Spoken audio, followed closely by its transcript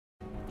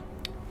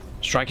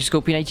Striker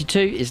Scorpion 82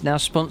 is now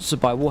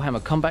sponsored by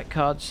Warhammer Combat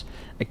Cards,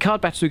 a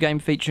card battle game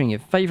featuring your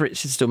favourite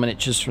Citadel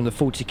miniatures from the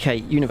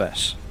 40k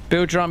universe.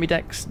 Build your army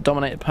decks,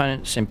 dominate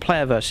opponents in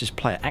player versus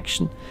player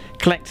action,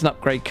 collect and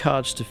upgrade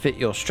cards to fit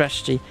your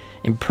strategy,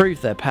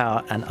 improve their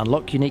power and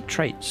unlock unique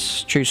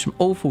traits. Choose from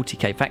all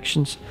 40k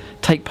factions,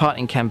 take part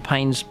in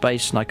campaigns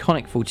based on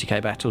iconic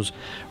 40k battles,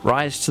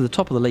 rise to the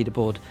top of the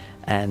leaderboard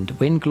and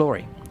win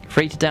glory.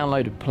 Free to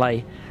download and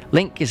play.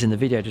 Link is in the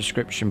video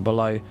description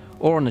below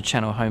or on the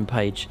channel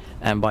homepage,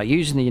 and by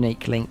using the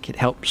unique link it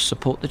helps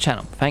support the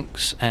channel.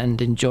 Thanks and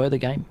enjoy the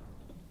game.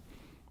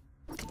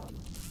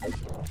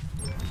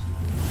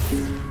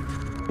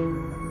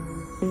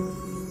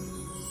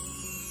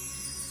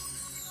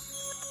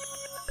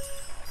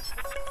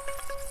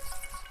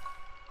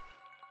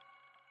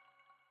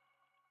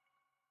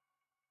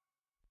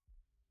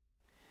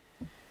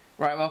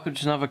 Right, welcome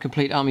to another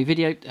complete army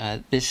video.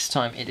 This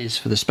time it is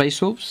for the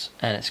Space Wolves,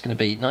 and it's going to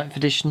be 9th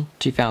edition,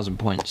 2000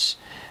 points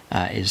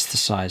is the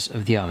size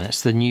of the army.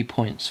 That's the new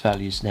points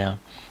values now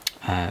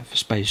for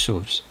Space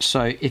Wolves.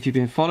 So if you've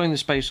been following the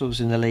Space Wolves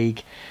in the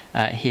league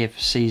here for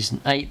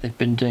Season 8, they've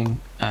been doing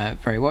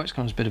very well. It's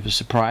come as a bit of a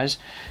surprise.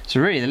 So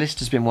really the list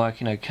has been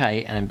working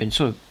okay, and I've been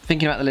sort of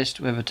thinking about the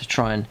list, whether to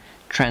try and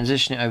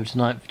transition it over to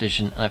 9th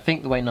edition. And I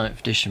think the way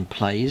 9th edition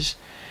plays,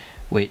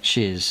 which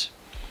is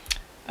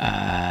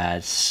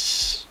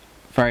it's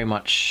very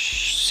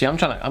much, see,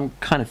 I'm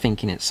kind of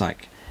thinking it's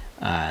like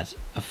a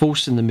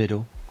force in the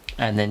middle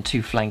and then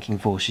two flanking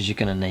forces you're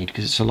going to need,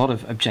 because it's a lot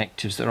of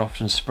objectives that are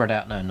often spread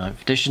out now in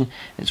 9th edition.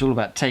 It's all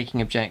about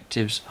taking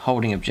objectives,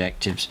 holding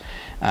objectives.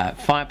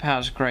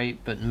 Firepower's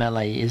great, but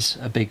melee is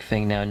a big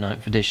thing now in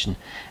 9th edition.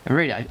 And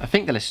really, I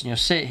think the list, and you'll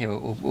see it here,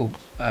 we'll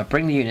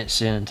bring the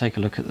units in and take a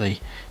look at the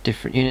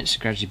different units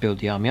and gradually build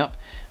the army up.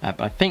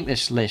 But I think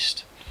this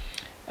list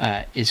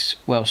is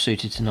well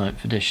suited to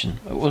 9th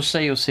edition. You'll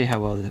see how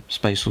well the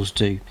Space Wolves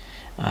do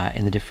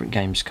in the different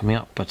games coming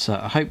up, but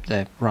I hope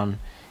their run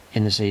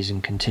in the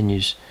season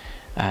continues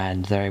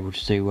and they're able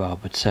to do well.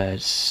 But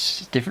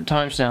it's different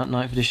times now,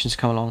 9th edition's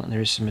come along and there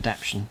is some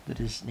adaptation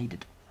that is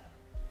needed.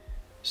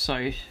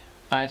 So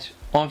I had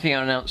one thing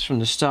I announced from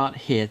the start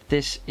here.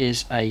 This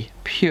is a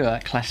pure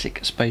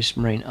classic Space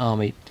Marine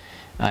army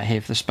here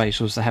for the Space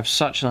Wolves. They have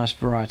such a nice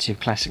variety of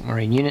classic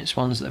Marine units,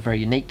 ones that are very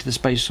unique to the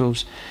Space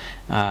Wolves,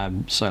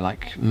 so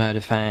like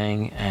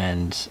Murderfang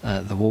and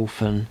the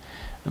Wolfen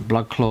and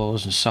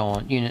Bloodclaws and so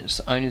on, units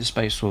that only the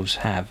Space Wolves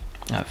have.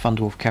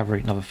 Thunderwolf Cavalry,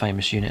 another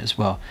famous unit as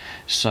well.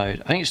 So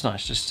I think it's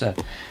nice just to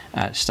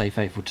stay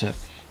faithful to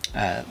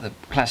the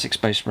classic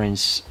Space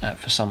Marines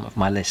for some of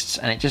my lists,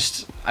 and it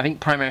just, I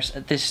think Primaris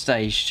at this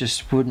stage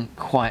just wouldn't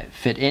quite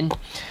fit in.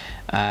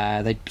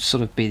 They'd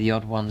sort of be the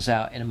odd ones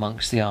out in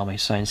amongst the army,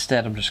 so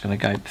instead I'm just going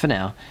to go, for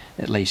now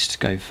at least,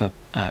 go for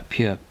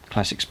pure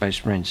classic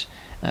Space Marines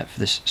for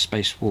this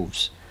Space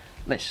Wolves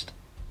list.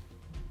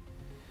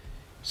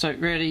 So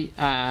really,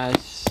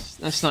 that's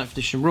 9th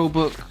edition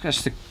rulebook.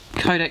 That's the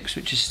Codex,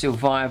 which is still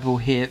viable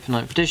here for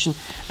 9th edition,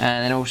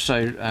 and then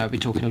also we'll be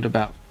talking a little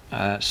about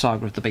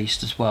Saga of the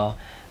Beast as well,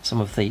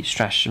 some of the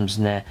stratagems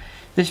in there.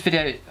 This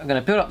video I'm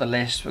going to build up the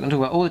list. We're going to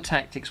talk about all the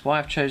tactics, why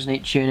I've chosen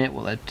each unit,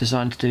 what they're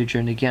designed to do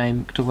during the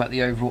game, talk about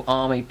the overall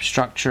army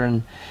structure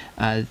and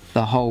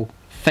the whole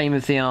theme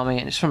of the army,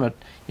 and it's from a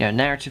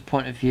narrative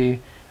point of view,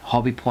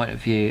 hobby point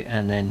of view,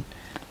 and then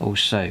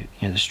also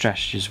the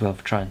strategy as well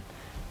for trying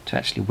to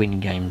actually win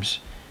games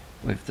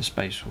with the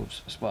Space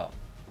Wolves as well.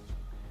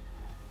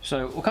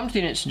 So we'll come to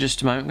the units in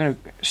just a moment. I'm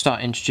going to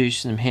start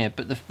introducing them here,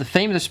 but the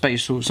theme of the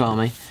Space Wolves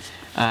army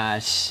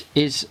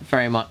is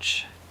very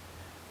much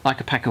like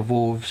a pack of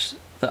wolves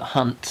that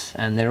hunt,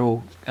 and they're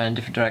all going in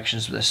different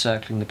directions, but they're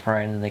circling the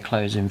prey and then they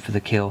close in for the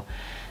kill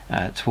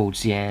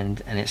towards the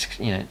end. And it's,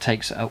 it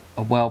takes a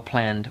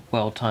well-planned,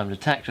 well-timed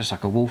attack, just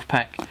like a wolf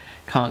pack.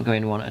 Can't go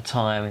in one at a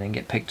time and then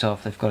get picked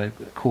off. They've got to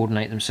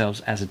coordinate themselves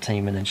as a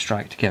team and then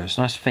strike together. It's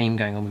a nice theme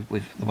going on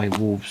with the way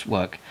wolves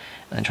work,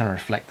 and then trying to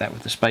reflect that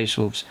with the Space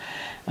Wolves.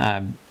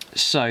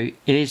 So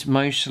it is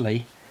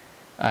mostly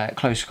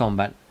close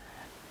combat,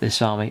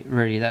 this army.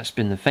 Really, that's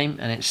been the theme,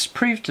 and it's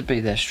proved to be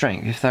their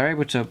strength if they're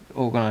able to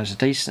organise a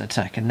decent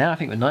attack. And now I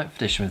think with 9th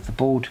edition, with the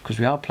board, because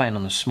we are playing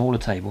on the smaller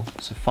table,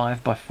 so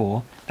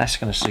 5x4, that's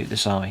going to suit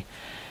this army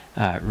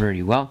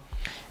really well.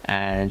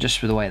 And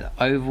just with the way that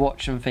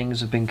Overwatch and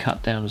things have been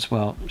cut down as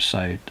well,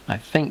 so I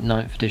think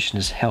 9th edition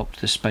has helped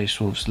the Space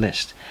Wolves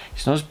list.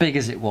 It's not as big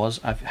as it was.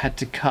 I've had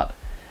to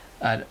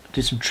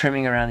do some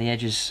trimming around the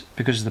edges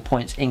because of the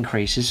points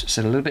increases,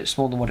 so a little bit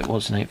smaller than what it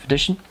was in 8th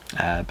edition,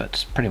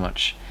 but pretty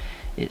much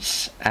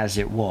it's as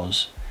it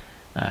was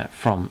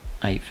from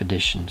 8th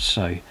edition.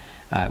 So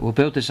we'll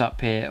build this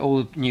up here,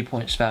 all the new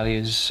points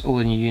values, all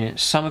the new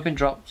units. Some have been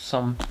dropped,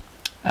 some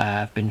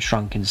have been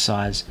shrunk in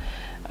size,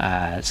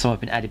 some have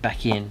been added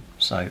back in,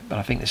 but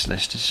I think this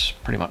list is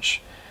pretty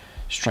much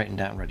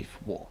straightened out and ready for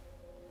war.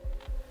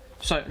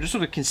 So I'm just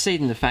sort of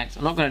conceding the fact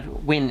I'm not going to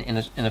win in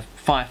a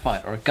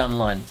firefight or a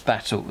gunline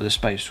battle with the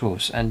Space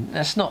Wolves, and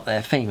that's not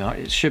their theme.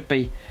 It should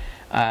be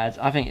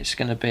I think it's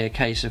going to be a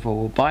case of, well,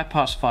 we'll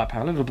bypass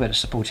firepower, a little bit of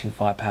supporting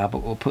firepower, but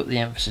we'll put the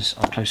emphasis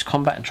on close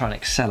combat and try and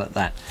excel at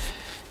that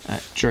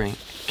during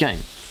game.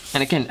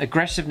 And again,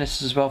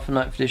 aggressiveness as well for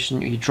 9th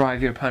edition. You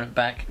drive your opponent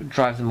back,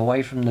 drive them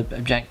away from the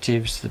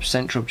objectives, the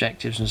central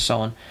objectives and so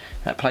on.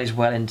 That plays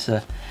well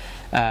into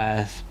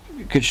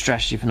good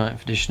strategy for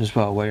 9th edition as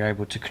well, where you're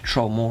able to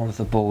control more of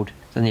the board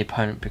than the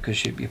opponent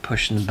because you're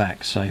pushing them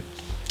back. So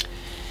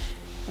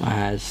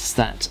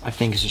that I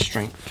think is a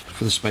strength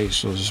for the Space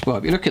Swords as well.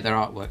 If you look at their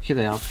artwork, here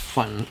they are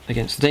fighting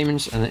against the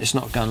demons, and it's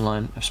not a gun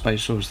line of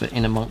Space Swords, they're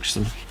in amongst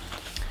them.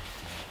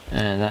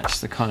 And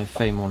that's the kind of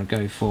theme I want to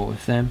go for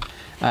with them.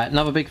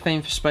 Another big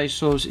theme for Space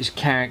Swords is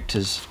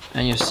characters,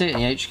 and you'll see it in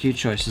the HQ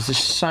choices. There's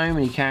so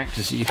many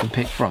characters that you can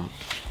pick from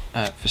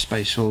for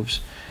Space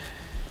Swords.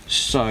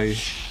 So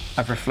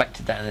I've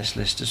reflected that in this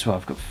list as well.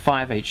 I've got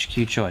 5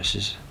 HQ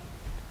choices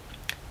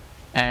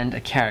and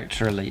a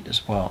character elite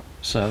as well.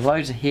 So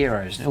loads of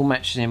heroes, and it all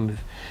matches in with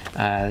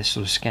this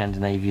sort of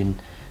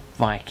Scandinavian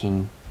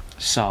Viking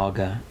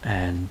saga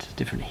and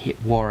different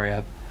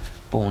warrior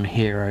born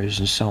heroes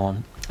and so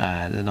on.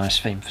 The nice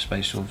theme for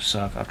Space Swords,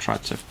 so I've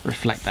tried to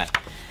reflect that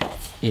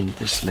in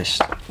this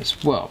list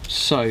as well.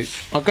 So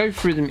I'll go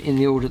through them in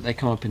the order that they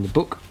come up in the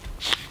book.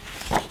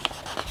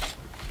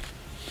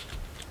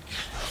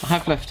 I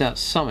have left out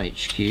some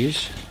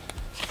HQs.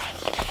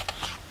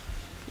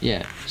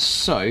 Yeah,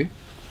 so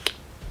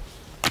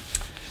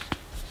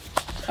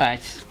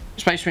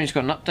Space Marine's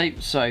got an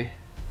update, so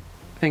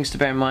things to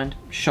bear in mind.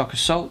 Shock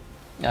Assault.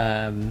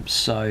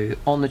 So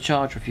on the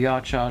charge, or if you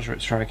are charged or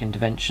it's heroic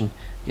intervention,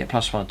 you get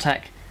 +1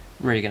 attack.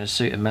 Really going to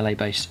suit a melee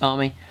based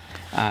army.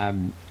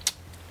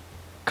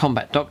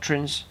 Combat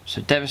doctrines,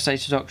 so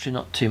Devastator Doctrine,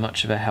 not too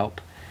much of a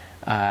help.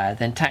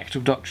 Then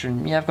Tactical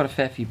Doctrine, yeah, I've got a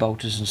fair few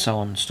bolters and so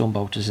on, storm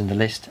bolters in the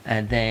list,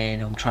 and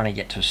then I'm trying to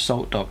get to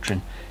Assault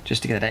Doctrine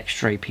just to get that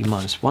extra AP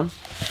 -1.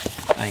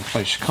 And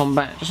Close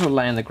Combat, just sort of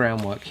laying the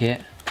groundwork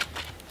here.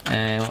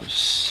 And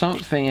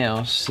something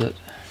else that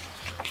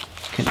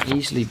can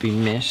easily be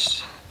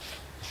missed.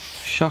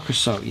 Shock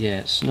Assault, yeah,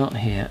 it's not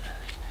here.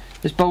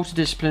 There's Bolter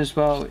Discipline as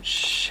well,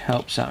 which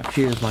helps out a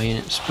few of my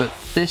units, but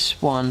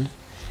this one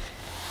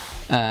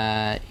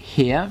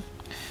here.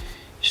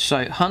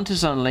 So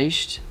Hunters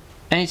Unleashed.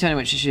 Any turn in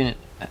which this unit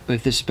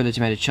with this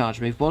ability made a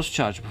charge move, was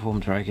charged or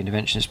performed heroic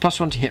intervention, it's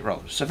 +1 to hit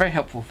rolls. So very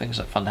helpful things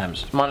like Thunder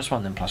Hammers.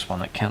 -1 then +1,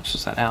 that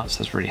cancels that out, so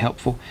that's really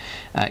helpful.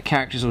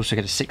 Characters also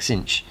get a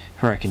 6-inch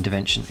heroic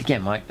intervention.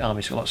 Again, my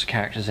army's got lots of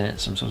characters in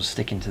it, so I'm sort of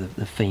sticking to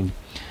the theme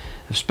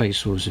of Space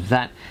Swords of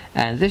that.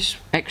 And this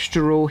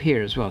extra rule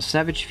here as well,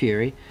 Savage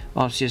Fury,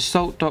 whilst the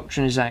Assault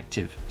Doctrine is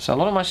active. So a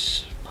lot of my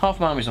half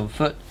my army's on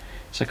foot,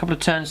 so a couple of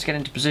turns to get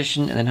into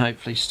position and then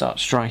hopefully start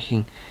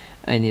striking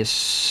in the,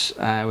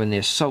 when the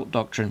Assault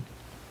Doctrine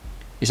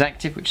is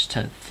active, which is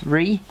turn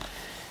 3.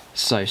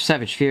 So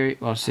Savage Fury,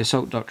 whilst the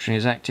Assault Doctrine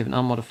is active, an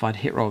unmodified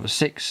hit roll of a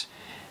 6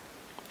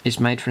 is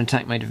made for an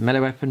attack made with a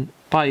melee weapon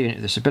by a unit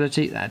with this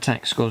ability. That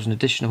attack scores an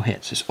additional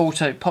hit. So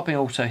it's popping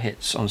auto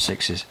hits on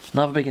 6s.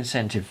 Another big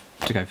incentive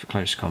to go for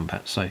close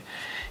combat. So,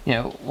 you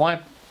know, why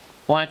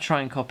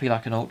try and copy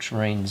like an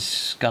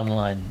Ultramarines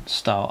gunline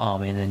style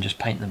army and then just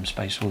paint them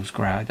Space Wolves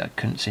grey? I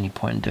couldn't see any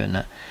point in doing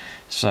that.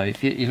 So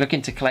if you're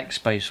looking to collect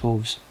Space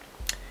Wolves,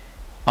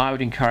 I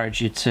would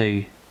encourage you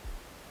to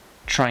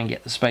try and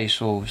get the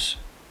Space Wolves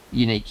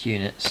unique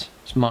units.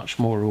 It's much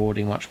more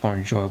rewarding, much more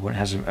enjoyable, and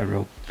has a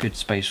real good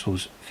Space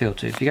Wolves feel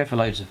to it. If you go for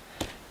loads of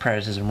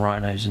Predators and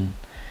Rhinos and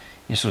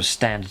sort of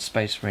standard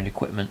Space Marine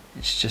equipment,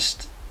 it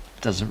just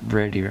doesn't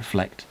really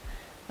reflect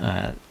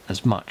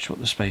as much what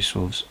the Space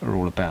Wolves are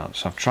all about.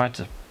 So I've tried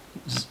to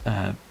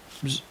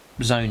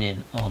zone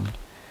in on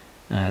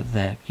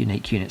their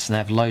unique units, and they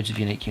have loads of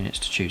unique units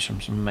to choose from,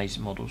 some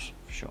amazing models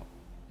for sure.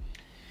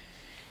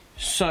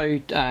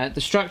 So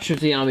the structure of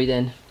the army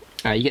then,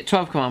 you get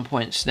 12 command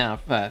points now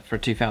for a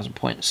 2,000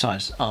 point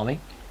size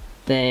army.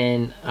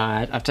 Then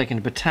I've taken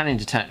a battalion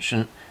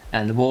detachment,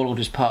 and the Warlord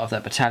is part of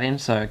that battalion,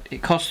 so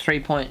it costs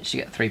 3 points,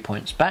 you get 3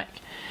 points back.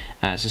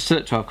 So still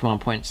at 12 command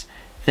points.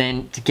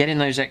 Then to get in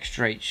those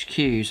extra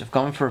HQs, I've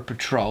gone for a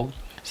patrol,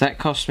 so that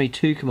costs me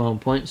 2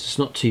 command points. It's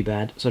not too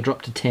bad, so I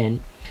dropped to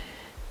 10.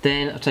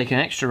 Then I've taken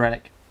an extra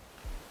relic,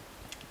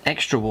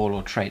 extra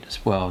Warlord trait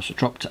as well, so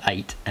drop to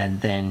 8,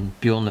 and then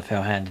Bjorn the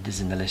Fell-Handed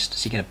is in the list,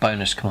 so you get a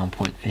bonus command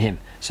point for him.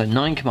 So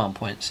 9 command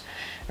points.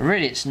 And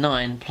really it's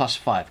 9 plus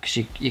 5, because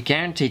you're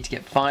guaranteed to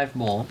get 5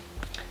 more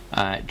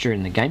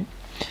during the game.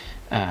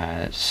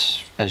 As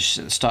at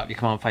the start of your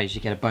command phase,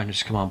 you get a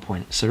bonus command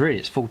point. So really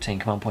it's 14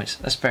 command points.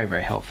 That's very,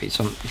 very healthy.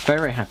 So I'm very,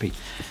 very happy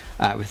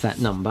with that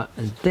number.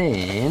 And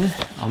then,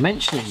 I'll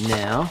mention it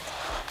now.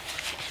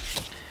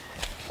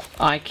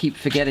 I keep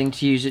forgetting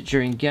to use it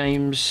during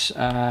games,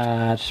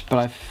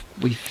 but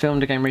we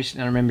filmed a game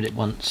recently and I remembered it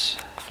once.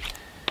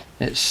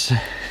 It's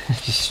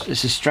a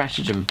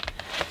stratagem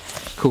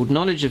called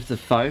Knowledge of the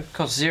Foe.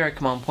 Costs 0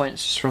 command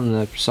points. It's from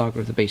the Saga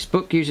of the Beast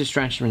book. Use a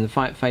stratagem in the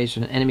fight phase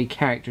when an enemy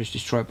character is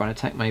destroyed by an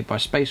attack made by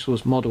Space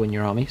Wolves model in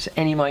your army. So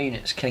any of my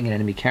units killing an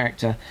enemy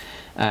character.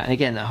 And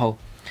again, that whole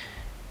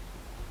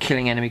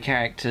killing enemy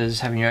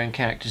characters, having your own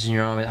characters in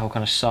your army, that whole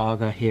kind of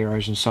saga,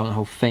 heroes and so on, the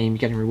whole theme, you're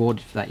getting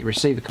rewarded for that. You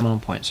receive a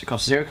command point, so it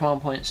costs 0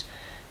 command points,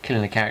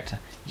 killing a character,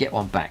 you get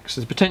 1 back.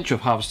 So there's potential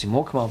of harvesting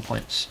more command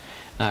points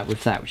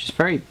with that, which is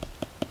very...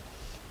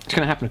 It's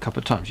going to happen a couple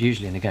of times,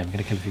 usually in the game.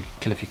 You're going to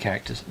kill a few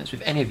characters, and it's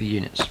with any of the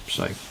units,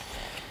 so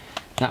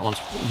that one's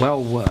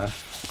well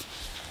worth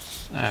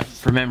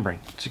remembering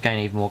to gain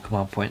even more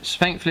command points.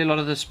 Thankfully, a lot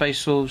of the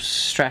Space Wolves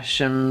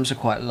stratagems are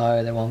quite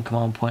low, they're 1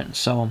 command point and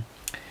so on.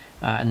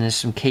 And there's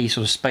some key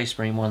sort of Space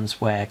Marine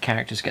ones where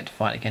characters get to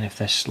fight again if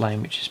they're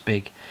slain, which is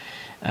big.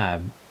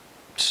 We'll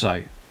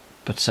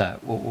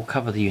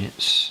cover the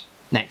units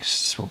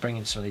next. We'll bring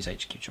in some of these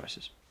HQ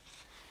choices.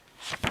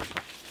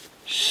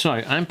 So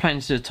I'm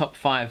planning to do a top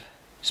 5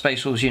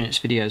 Space Wolves units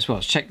video as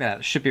well. So check that out.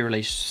 It should be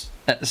released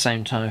at the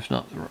same time, if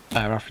not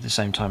roughly the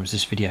same time as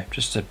this video,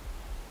 just to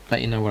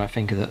let you know what I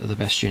think are the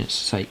best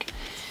units to take.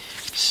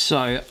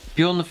 So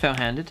Bjorn the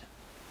Fell-Handed,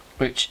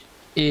 which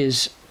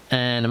is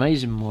an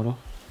amazing model,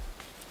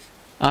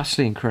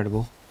 utterly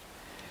incredible.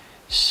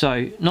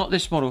 So not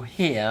this model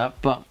here,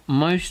 but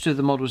most of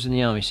the models in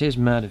the army. So here's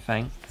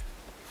Murderfang,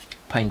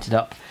 painted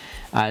up.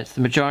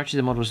 The majority of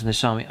the models in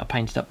this army are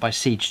painted up by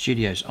Siege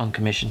Studios on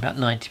commission, about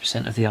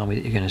 90% of the army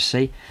that you're going to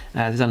see.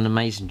 They've done an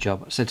amazing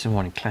job. I said to them,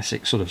 wanting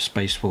classic sort of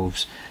Space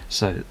Wolves,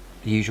 so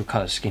the usual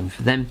colour scheme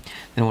for them.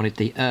 They wanted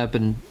the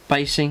urban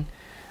basing,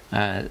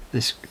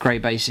 this grey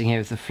basing here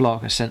with the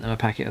flock. I sent them a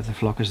packet of the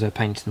flock as they're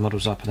painting the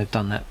models up, and they've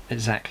done that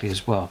exactly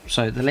as well.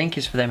 So the link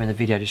is for them in the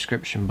video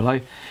description below.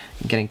 You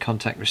can get in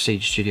contact with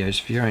Siege Studios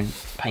for your own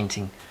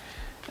painting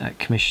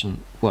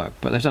commission work.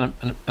 But they've done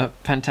a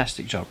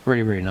fantastic job,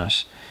 really, really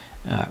nice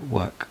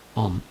work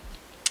on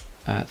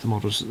the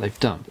models that they've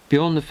done.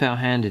 Beyond the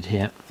Foul-Handed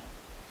here,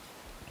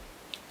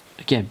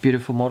 again,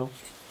 beautiful model,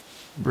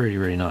 really,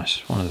 really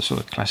nice. One of the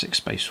sort of classic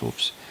Space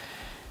Wolves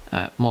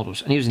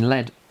models, and he was in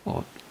lead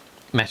or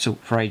metal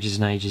for ages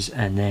and ages,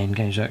 and then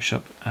Games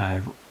Workshop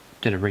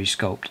did a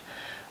resculpt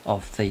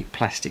of the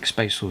plastic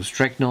Space Wolves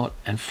Dreadnought,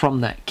 and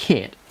from that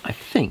kit, I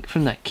think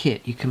from that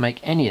kit you can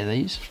make any of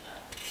these.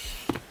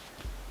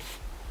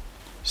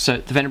 So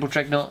the Venerable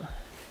Dreadnought,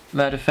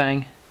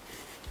 Murderfang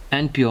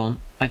and Bjorn,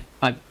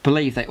 I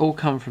believe they all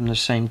come from the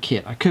same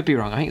kit. I could be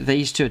wrong. I think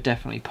these two are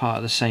definitely part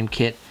of the same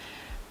kit.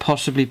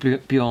 Possibly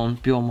Bjorn.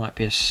 Bjorn might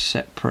be a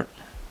separate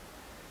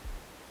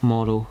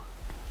model.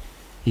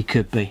 He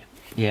could be.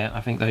 Yeah,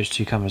 I think those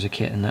two come as a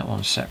kit and that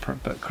one's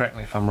separate, but correct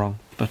me if I'm wrong.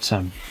 But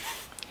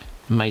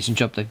amazing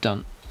job they've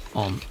done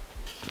on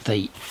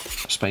the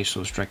Space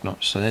Wolves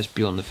Dreadnought. So there's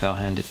Bjorn the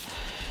Fell-Handed.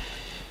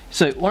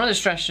 So one of the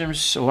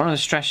stratagems, or one of the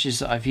strategies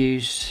that I've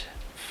used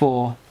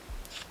for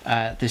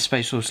this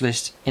Space Wolves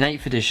list in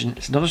 8th edition,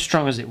 it's not as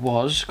strong as it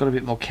was, got a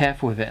bit more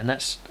careful with it, and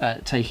that's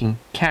taking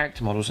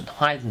character models and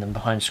hiding them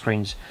behind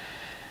screens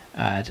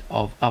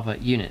of other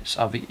units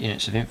of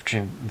infantry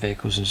and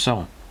vehicles and so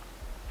on.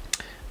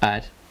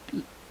 A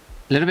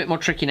little bit more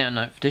tricky now in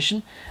 9th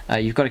edition.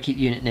 You've got to keep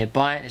the unit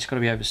nearby, it's got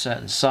to be over a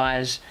certain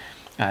size.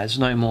 There's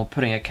no more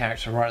putting a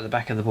character right at the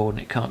back of the board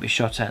and it can't be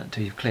shot at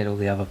until you've cleared all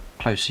the other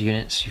closer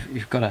units.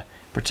 You've got to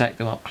protect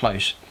them up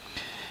close.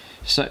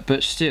 So,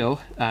 but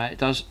still, it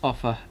does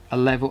offer a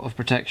level of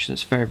protection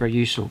that's very, very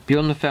useful.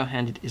 Beyond the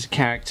Fell-Handed is a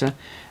character,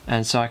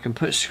 and so I can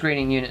put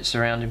screening units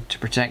around him to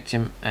protect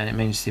him, and it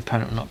means the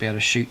opponent will not be able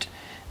to shoot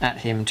at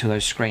him until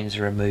those screens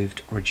are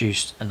removed or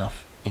reduced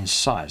enough in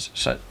size.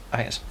 So I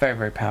think it's a very,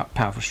 very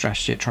powerful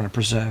strategy at trying to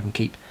preserve and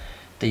keep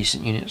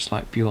decent units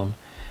like Bjorn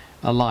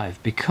alive,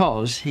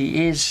 because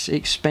he is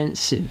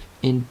expensive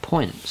in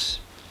points.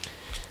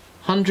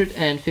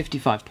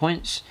 155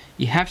 points.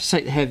 You have to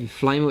take the Heavy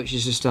Flame, which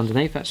is just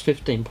underneath. That's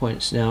 15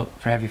 points now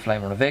for Heavy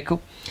Flame on a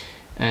vehicle.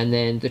 And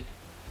then the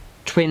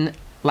Twin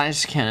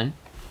Las Cannon.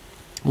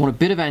 I want a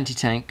bit of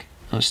anti-tank.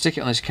 I'll stick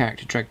it on this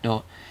character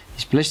Dreadnought.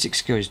 His ballistic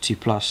skill is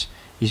 2+.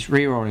 He's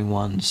re-rolling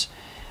 1s.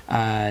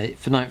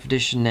 For 9th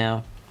edition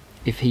now,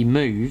 if he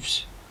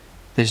moves,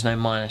 there's no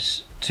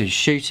minus to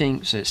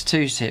shooting, so it's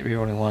 2s to hit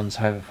re-rolling 1s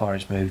however far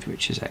he's moved,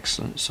 which is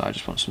excellent. So I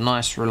just want some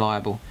nice,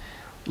 reliable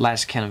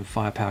las cannon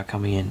firepower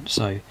coming in.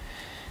 So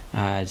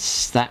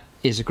that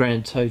is a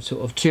grand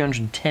total of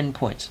 210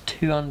 points.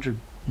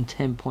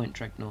 210 point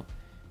Dreadnought.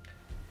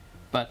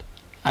 But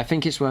I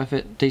think it's worth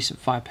it. Decent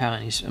firepower,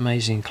 and he's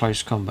amazing in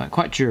close combat.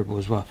 Quite durable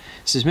as well.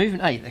 So there's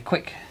movement 8, they're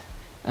quick.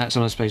 That's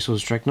on the Space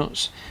Wolves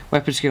Dreadnoughts.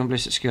 Weapon skill and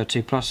ballistic skill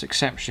 2+,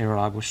 exceptionally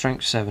reliable.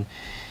 Strength 7.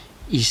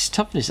 His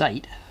toughness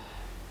 8.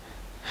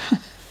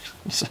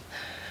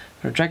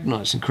 For a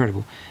Dreadnought, it's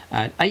incredible.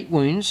 8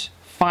 wounds,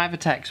 5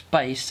 attacks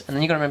base, and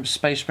then you've got to remember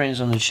Space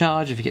Marines on the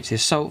charge. If you get to the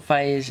assault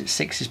phase, it's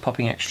 6 is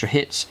popping extra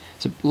hits.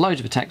 So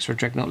loads of attacks for a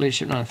Dreadnought.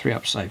 Leadership 9 and 3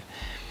 up save.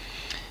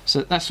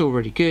 So that's all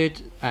really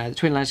good. The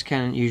Twin Laser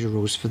Cannon, usual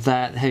rules for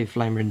that. The Heavy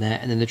Flamer in there,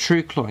 and then the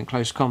True Claw in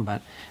close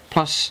combat,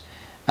 plus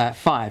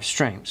 5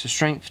 strength. So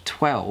strength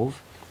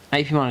 12,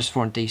 AP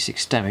 -4 and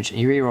D6 damage, and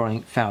you're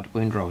re-rolling fouled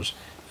wound rolls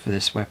for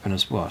this weapon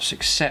as well. So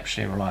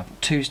exceptionally reliable.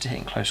 2s to hit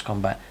in close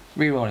combat,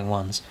 re-rolling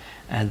 1s,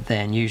 and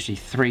then usually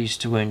 3s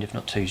to wound, if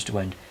not 2s to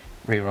wound,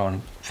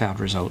 re-rolling fouled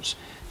results.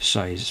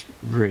 So he's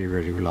really,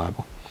 really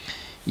reliable.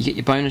 You get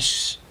your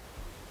bonus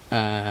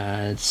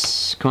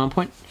command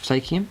point for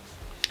taking him.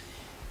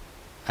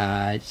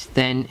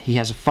 Then he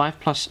has a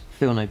 5+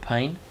 feel no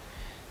pain,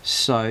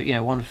 so you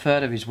know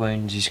 1/3 of his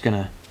wounds he's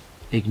going to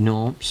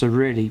ignore, so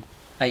really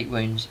 8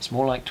 wounds. It's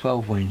more like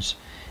 12 wounds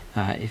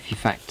if you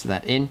factor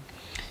that in.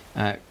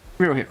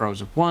 Real hit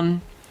rolls of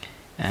 1,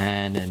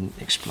 and then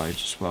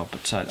explodes as well.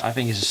 But I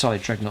think he's a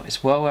solid dreadnought.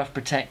 It's well worth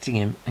protecting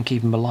him and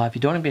keeping him alive.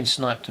 You don't want him being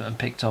sniped and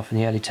picked off in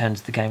the early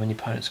turns of the game when your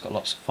opponent's got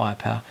lots of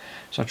firepower.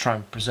 So I try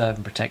and preserve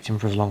and protect him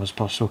for as long as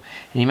possible.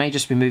 And he may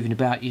just be moving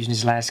about using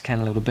his las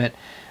cannon a little bit,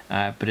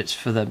 but it's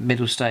for the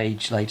middle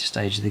stage, later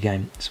stage of the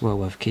game. It's well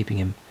worth keeping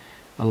him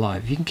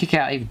alive. You can kick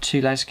out even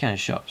 2 las cannon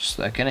shots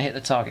that are going to hit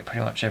the target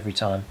pretty much every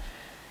time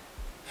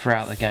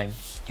throughout the game.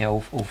 You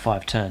know, all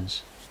 5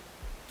 turns.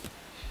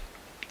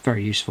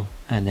 Very useful.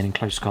 And then in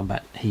close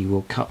combat he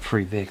will cut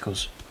through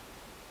vehicles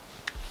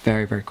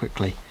very, very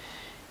quickly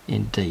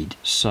indeed.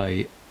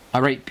 So I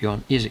rate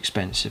Bjorn. He is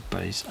expensive,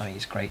 but I think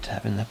he's great to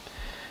have in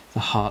the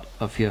heart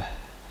of your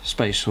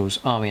Space Wolves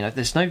army. Now,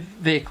 there's no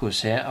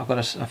vehicles here. I've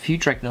got a few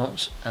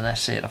dreadnoughts and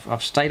that's it.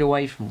 I've stayed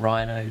away from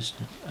rhinos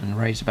and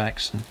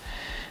razorbacks and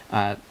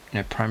you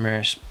know,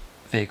 Primaris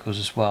vehicles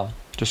as well.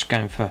 Just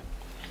going for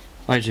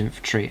loads of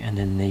infantry and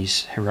then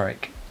these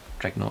heroic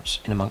dreadnoughts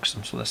in amongst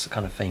them. So that's the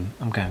kind of theme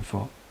I'm going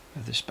for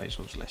with this Space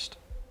Wolves list.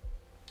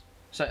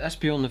 So that's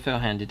Bjorn the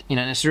Fell-Handed. You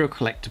know, it's a real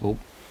collectible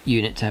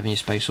unit to have in your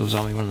Space Wolves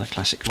army, one of the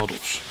classic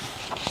models.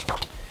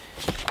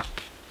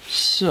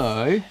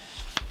 So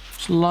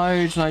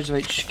loads of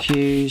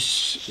HQs,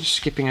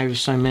 skipping over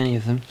so many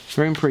of them.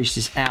 Rune Priest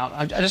is out.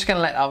 I'm just going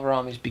to let other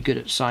armies be good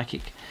at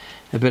psychic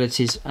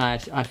abilities. I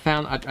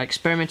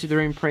experimented with the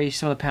Rune Priest.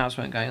 Some of the powers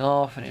weren't going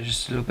off and it was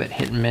just a little bit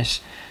hit and miss,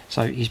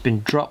 so he's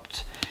been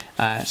dropped.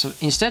 So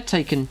instead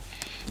taken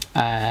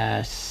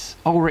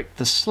Ulrich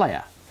the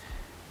Slayer,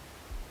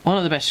 one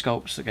of the best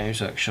sculpts that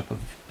Games Workshop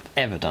have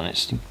ever done.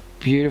 It's a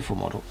beautiful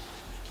model,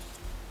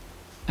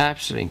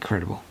 absolutely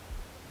incredible.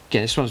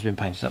 Again, this one's been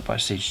painted up by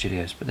Siege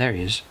Studios, but there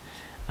he is.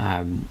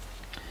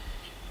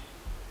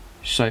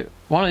 So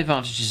one of the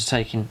advantages of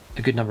taking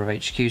a good number of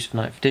HQs for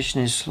 9th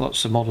edition is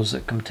lots of models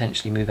that can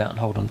potentially move out and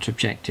hold on to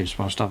objectives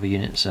whilst other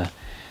units are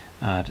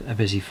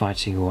busy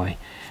fighting away.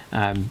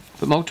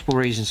 But multiple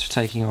reasons for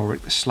taking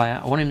Ulrich the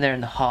Slayer. I want him there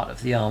in the heart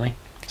of the army,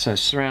 so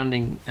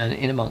surrounding and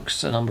in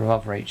amongst a number of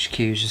other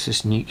HQs. It's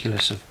this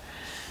nucleus of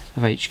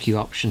HQ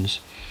options.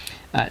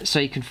 So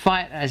you can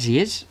fight as he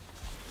is.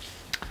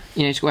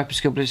 You know, he's got weapon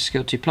skill,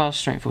 ballistic skill 2+,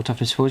 strength 4,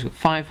 toughness 4. He's got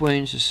 5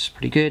 wounds, this is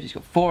pretty good. He's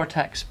got 4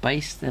 attacks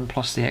base, then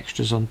plus the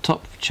extras on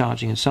top for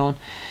charging and so on,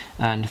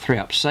 and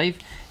 3+ save.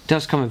 It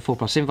does come with 4+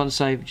 invuln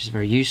save, which is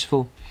very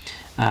useful.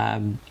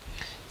 The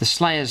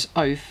Slayer's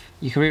Oath,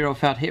 you can reroll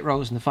failed hit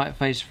rolls in the fight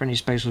phase for any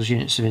Space Wolves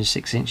units within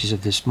 6 inches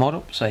of this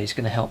model, so he's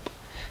going to help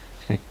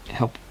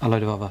a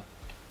load of other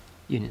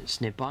units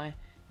nearby.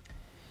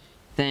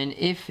 Then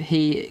if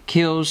he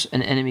kills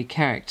an enemy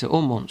character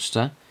or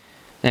monster,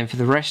 then for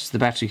the rest of the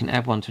battle you can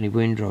add 1 to any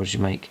wound rolls you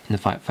make in the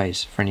fight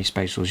phase for any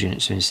Space Wolves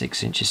units within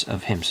 6 inches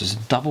of him. So there's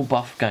a double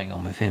buff going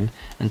on with him,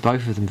 and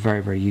both of them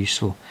very, very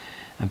useful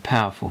and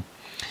powerful.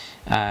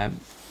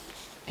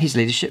 His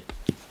leadership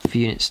for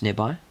units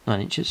nearby,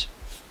 9 inches,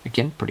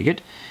 again pretty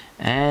good.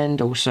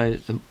 And also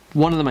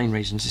one of the main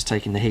reasons is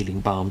taking the healing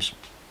balms.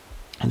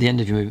 At the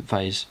end of your movement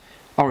phase,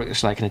 Ulrich the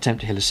Slayer can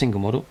attempt to heal a single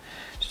model.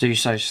 To do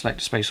so,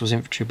 select a Space Wolves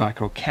infantry,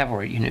 biker or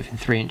cavalry unit within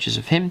 3 inches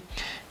of him.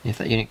 If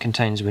that unit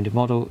contains a wounded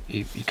model,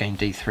 you gain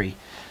D3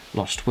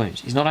 lost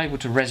wounds. He's not able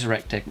to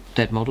resurrect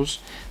dead models,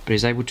 but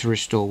he's able to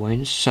restore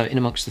wounds. So in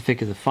amongst the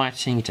thick of the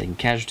fighting, you're taking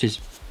casualties,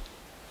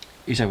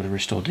 he's able to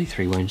restore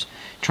D3 wounds,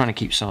 trying to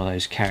keep some of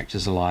those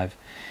characters alive.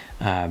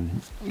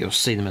 You'll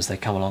see them as they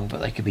come along,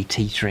 but they could be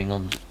teetering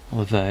on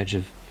the verge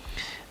of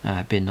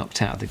being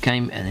knocked out of the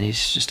game, and then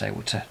he's just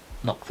able to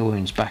knock the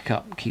wounds back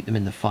up and keep them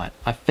in the fight.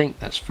 I think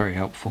that's very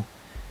helpful,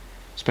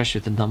 especially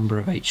with the number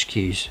of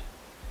HQs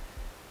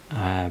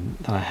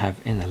that I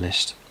have in the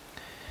list.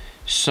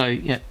 So,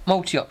 you know,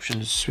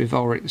 multi-options with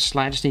Ulrich the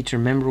Slayer. I just need to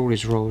remember all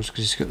his rolls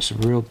because he's got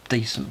some real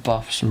decent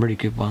buffs, some really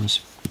good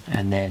ones.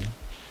 And then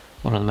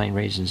one of the main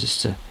reasons is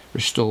to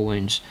restore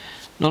wounds,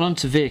 not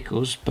onto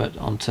vehicles, but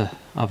onto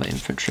other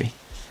infantry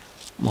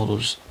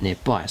models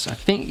nearby. So I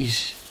think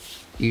he's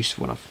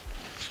useful enough.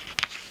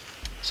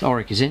 So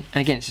Ulrich is in,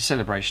 and again, it's a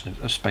celebration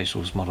of Space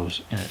Wolves models.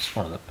 You know, it's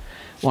one of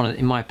the,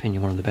 in my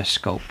opinion, one of the best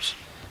sculpts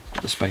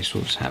that the Space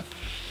Wolves have.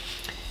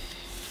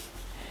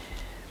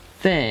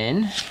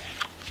 Then,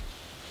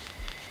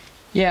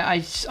 yeah,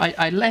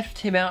 I left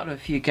him out of a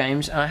few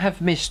games, and I have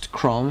missed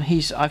Crom.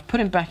 I've put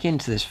him back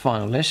into this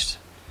final list,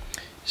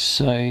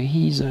 so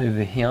he's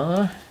over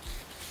here.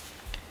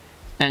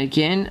 And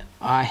again,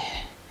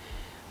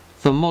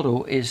 the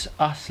model is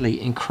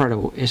utterly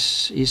incredible.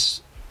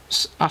 It's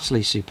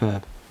utterly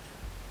superb.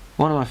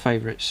 One of my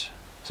favourites.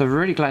 So I'm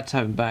really glad to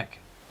have him back.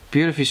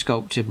 Beautifully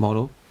sculpted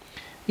model.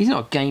 He's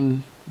not a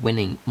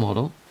game-winning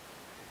model,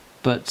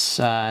 but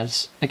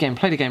again,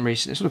 played a game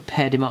recently, sort of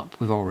paired him up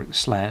with Ulrich the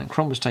Slayer, and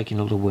Crom was taking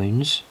a lot of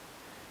wounds,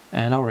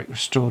 and Ulrich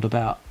restored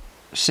about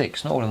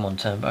 6, not all in one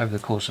turn, but over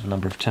the course of a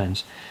number of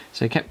turns.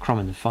 So he kept Crom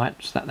in the fight,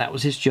 so that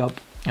was his job,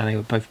 and they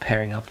were both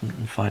pairing up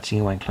and fighting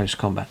away in close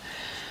combat.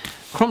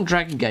 Crom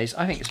Dragon Gaze,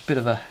 I think it's a bit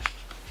of a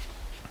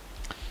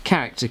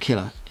character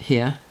killer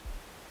here.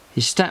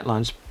 His stat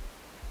line's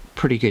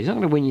pretty good. He's not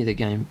going to win you the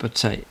game,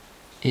 but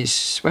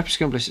his weapon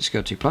skill and ballistic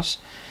skill 2+.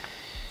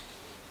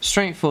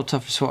 Strength 4,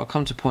 toughness 4. I'll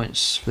come to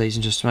points for these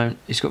in just a moment.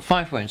 He's got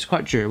 5 wounds,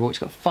 quite durable. He's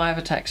got 5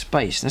 attack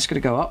space, and that's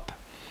going to go up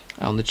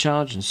on the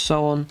charge and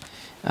so on.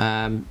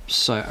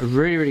 So a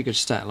really good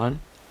stat line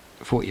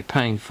for what you're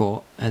paying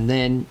for. And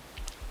then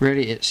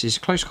really it's his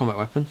close combat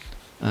weapon,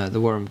 the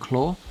Warhammer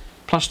Claw,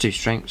 +2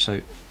 strength,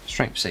 so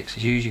strength 6.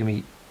 He's usually going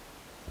to be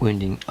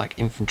wounding like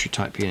infantry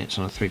type units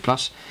on a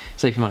 3+.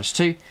 So AP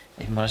 -2,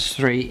 AP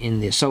 -3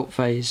 in the assault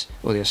phase,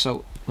 or the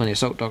assault when the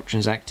assault doctrine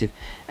is active.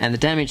 And the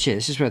damage here,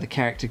 this is where the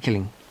character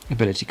killing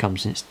ability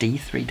comes in. It's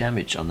D3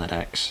 damage on that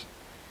axe.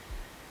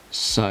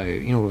 So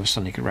you know, all of a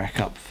sudden you can rack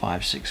up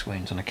 5-6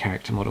 wounds on a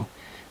character model.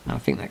 And I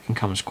think that can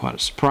come as quite a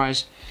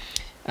surprise.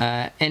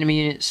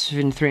 Enemy units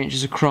within 3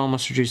 inches of Crom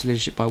must reduce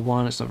leadership by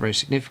 1. It's not very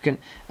significant.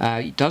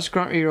 It does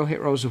grant reroll hit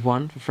rolls of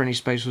 1 for friendly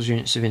Space Force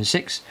units within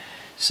 6.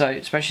 So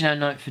especially now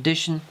 9th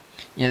edition,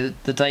 you know,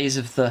 the days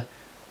of the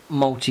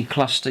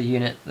multi-cluster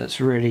unit that's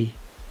really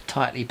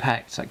tightly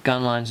packed, like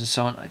gun lines and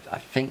so on, I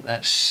think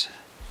that's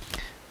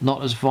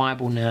not as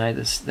viable now.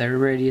 There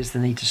really is the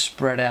need to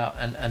spread out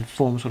and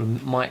form sort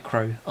of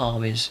micro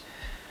armies,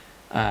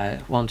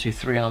 1, 2,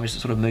 3 armies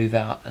that sort of move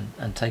out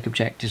and take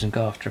objectives and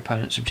go after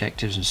opponents'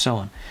 objectives and so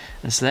on.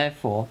 And so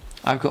therefore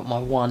I've got my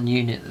one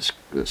unit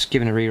that's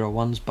given a reroll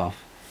 1's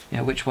buff. You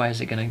know, which way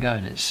is it going to go?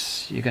 And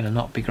you're going to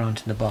not be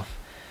granting the buff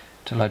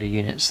to a load of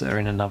units that are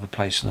in another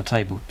place on the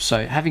table.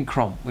 So having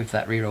Crom with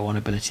that reroll 1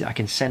 ability I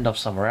can send off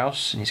somewhere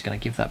else, and he's going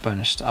to give that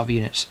bonus to other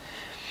units,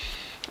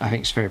 I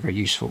think it's very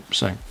useful.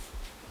 So,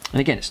 and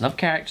again, it's another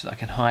character that I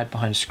can hide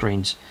behind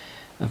screens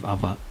of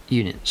other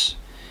units.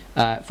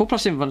 4+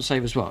 invuln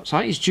save as well, so I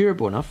think he's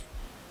durable enough,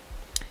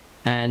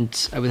 and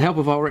with the help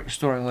of Ulrich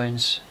restoring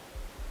wounds,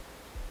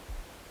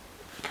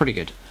 pretty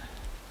good.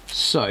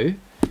 So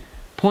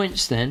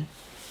points then,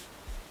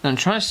 and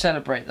try to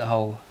celebrate the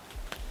whole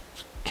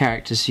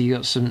characters. So you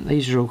got some,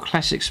 these are all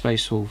classic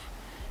Space Wolf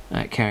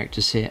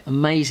characters here,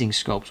 amazing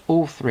sculpts,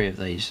 all 3 of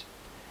these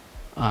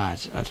are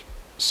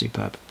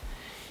superb.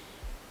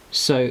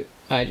 So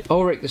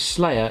Ulrich the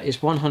Slayer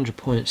is 100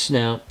 points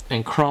now,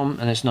 and Crom,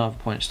 and there's no other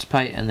points to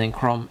pay, and then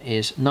Crom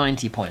is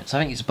 90 points. I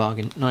think it's a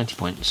bargain, 90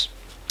 points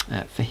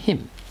for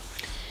him.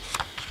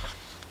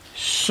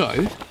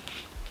 So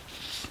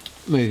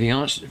moving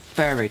on, it's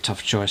very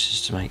tough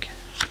choices to make.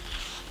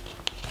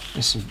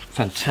 There's some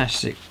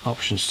fantastic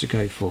options to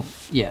go for.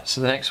 Yeah,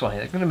 so the next one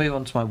here, I'm going to move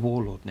on to my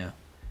Warlord now.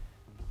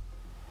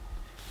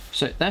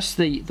 So that's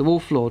the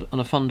Wolf Lord on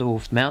a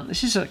Thunderwolf mount.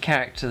 This is a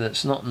character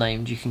that's not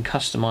named. You can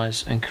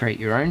customise and create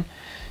your own.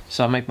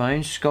 So I made my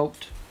own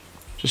sculpt.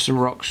 Just some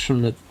rocks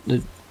from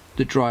the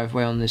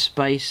driveway on this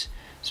base.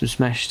 Some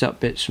smashed up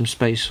bits from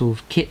Space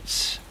Wolf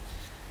kits.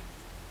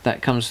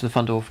 That comes to the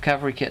Thunderwolf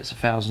Cavalry kit. It's a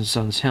Thousand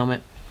Suns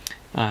helmet.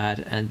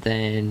 And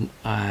then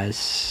a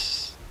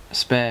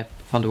spare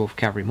Thunderwolf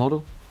Cavalry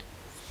model.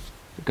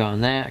 Go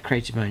on there. I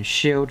created my own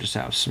shield just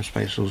out of some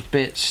Space Wolves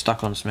bits,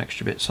 stuck on some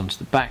extra bits onto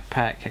the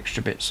backpack,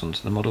 extra bits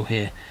onto the model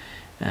here,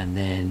 and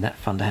then that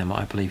Thunder Hammer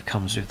I believe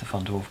comes with the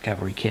Thunderwolf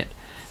Cavalry kit.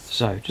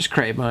 So just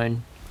created my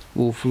own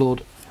Wolf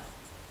Lord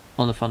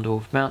on the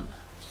Thunderwolf mount.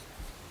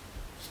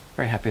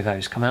 Very happy with how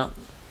he's come out,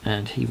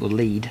 and he will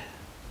lead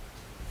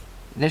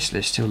this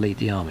list. He'll lead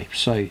the army.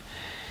 So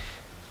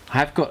I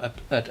have got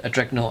a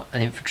Dreadnought,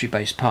 an infantry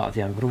based part of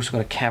the army, but also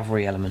got a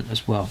cavalry element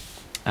as well.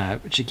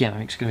 Which again I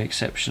think is going to be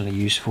exceptionally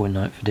useful in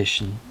 9th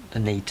edition. The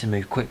need to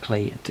move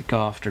quickly and to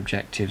go after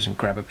objectives and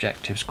grab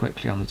objectives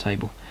quickly on the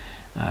table.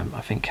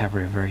 I think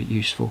cavalry are very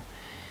useful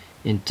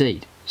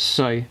indeed.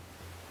 So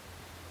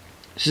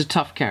this is a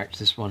tough character,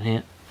 this one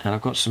here, and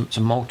I've got some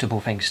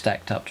multiple things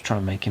stacked up to try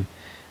and make him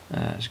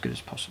as good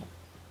as possible.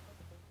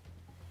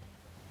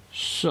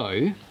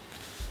 So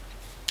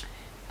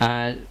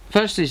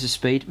firstly is the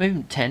speed,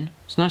 movement 10,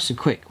 it's nice and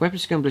quick. Weapon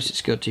skill and ballistic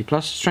skill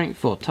 2+, strength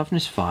 4,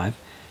 toughness 5,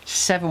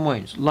 7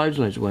 wounds, loads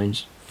of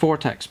wounds, 4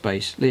 attack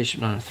space,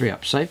 leadership 9, 3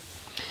 up save.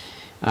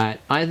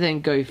 I then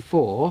go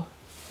for,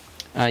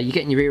 you're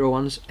getting your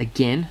reroll 1s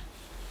again.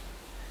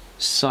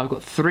 So I've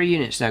got 3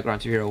 units now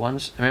granted reroll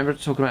 1s. Remember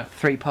talking about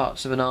 3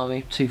 parts of an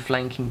army, 2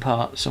 flanking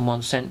parts and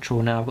 1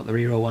 central. Now I've got the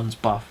reroll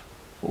 1s buff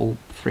for all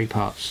 3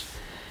 parts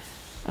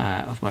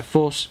of my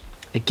force.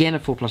 Again a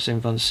 4+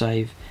 invuln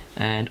save,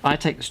 and I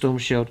take the Storm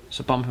Shield,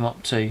 so bump him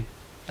up to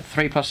a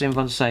 3+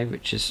 invuln save,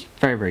 which is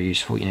very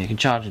useful. You know, you can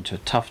charge into a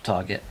tough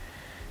target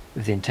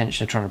with the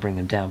intention of trying to bring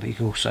them down, but you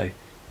can also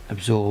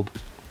absorb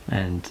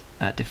and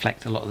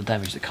deflect a lot of the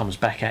damage that comes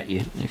back at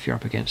you if you're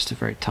up against a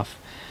very tough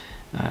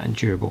and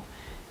durable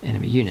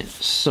enemy unit.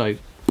 So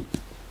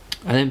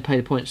I then pay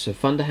the points to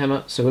Thunder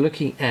Hammer. So we're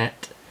looking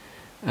at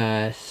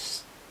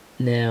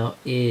now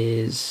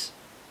is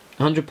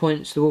 100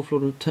 points. The Wolf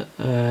Lord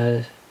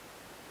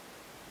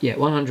yeah,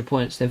 100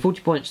 points, then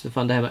 40 points to the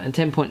Thunderhammer, and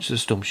 10 points to the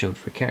Storm Shield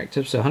for a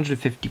character. So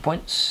 150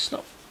 points,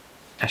 not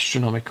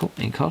astronomical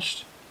in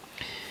cost.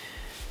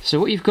 So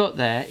what you've got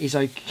there is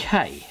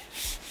okay.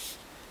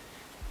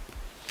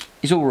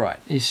 He's alright,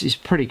 he's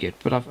pretty good,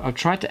 but I've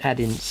tried to add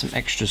in some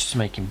extras to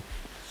make him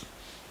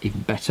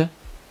even better.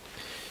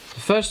 The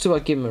first two, I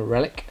give him a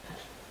relic.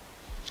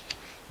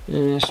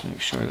 Let's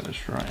make sure I got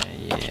this right.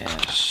 Yeah,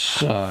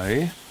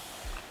 so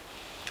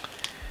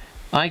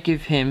I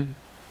give him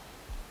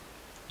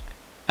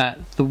the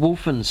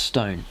Wolfen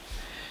Stone.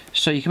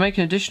 So you can make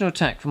an additional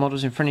attack for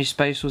models in friendly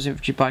space walls,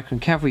 infantry, biker,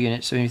 and cavalry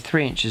units within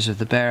 3 inches of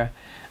the bearer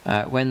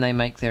when they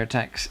make their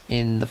attacks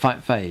in the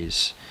fight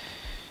phase.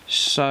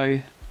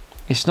 So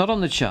it's not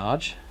on the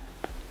charge.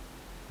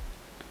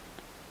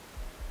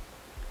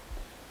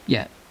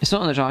 Yeah, it's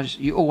not on the charge.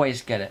 You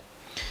always get it.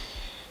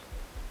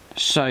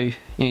 So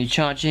you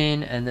charge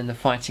in, and then the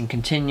fighting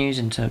continues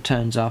until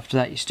turns after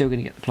that. You're still going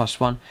to get the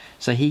 +1.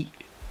 So he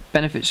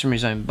benefits from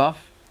his own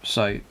buff.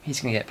 So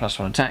he's going to get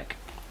 +1 attack.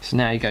 So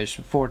now he goes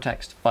from 4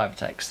 attacks to 5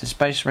 attacks. The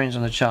Space Marines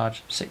on the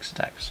charge, 6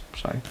 attacks.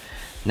 So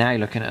now you're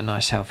looking at a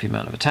nice healthy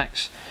amount of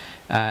attacks.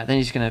 Then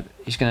he's going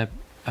to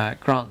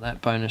grant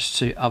that bonus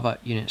to other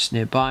units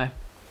nearby,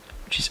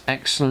 which is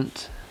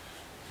excellent.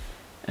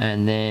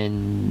 And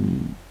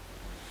then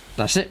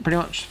that's it pretty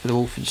much for the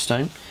Wolfen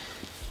Stone.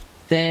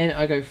 Then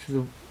I go for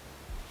the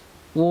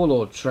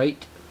Warlord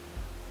trait.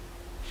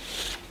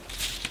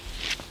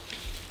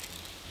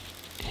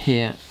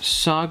 Here,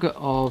 Saga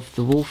of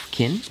the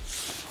Wolfkin.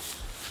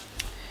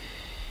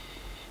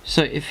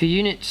 So if a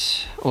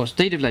unit, or it's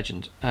Deed of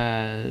Legend,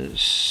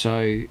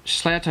 so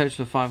slay a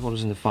total of 5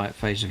 models in the fight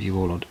phase of your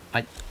Warlord.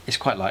 It's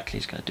quite likely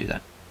he's going to do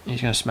that.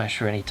 He's going to smash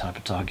through any type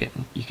of target,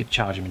 and you could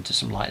charge him into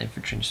some light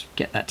infantry and just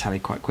get that tally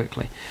quite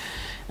quickly.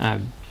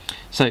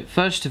 So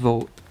first of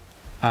all,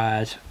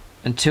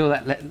 until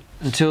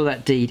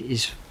that deed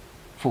is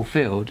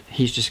fulfilled,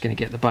 he's just going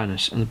to get the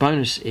bonus, and the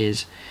bonus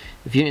is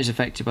if the unit is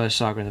affected by the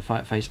saga in the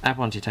fight phase, add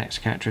 1 to attacks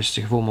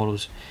characteristic of all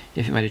models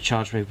if it made a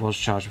charge move, was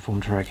charged,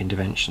 performed heroic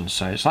intervention.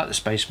 So it's like the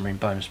Space Marine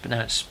bonus, but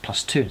now it's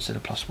 +2 instead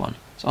of +1.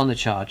 So on the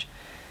charge,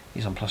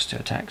 he's on +2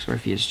 attacks, or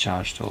if he is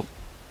charged or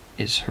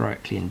is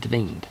heroically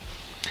intervened,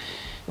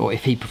 or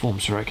if he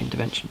performs heroic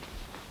intervention.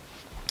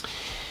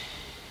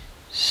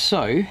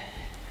 So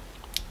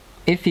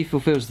if he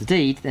fulfills the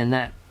deed, then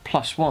that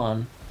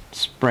 +1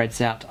 spreads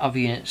out to other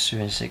units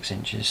within 6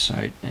 inches.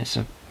 So it's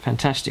a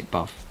fantastic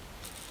buff.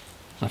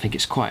 I think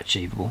it's quite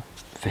achievable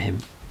for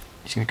him.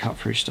 He's going to cut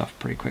through stuff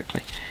pretty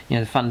quickly. You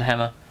know, the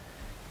Thunderhammer,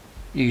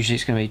 usually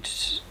it's going to be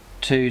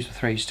 2s or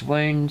 3s to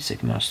wound,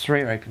 Sigma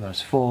 -3 or AP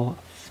 -4,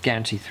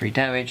 guarantee 3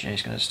 damage, and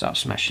he's going to start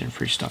smashing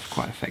through stuff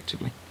quite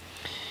effectively.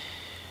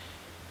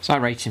 So I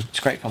rate him.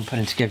 It's great fun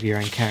putting together your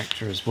own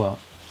character as well,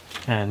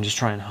 and just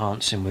try and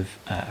enhance him with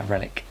a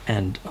relic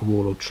and a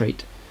Warlord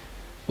trait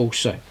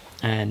also.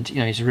 And you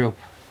know, he's a real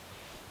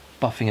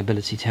buffing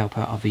ability to help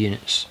out other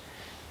units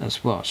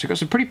as well. So we've got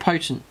some pretty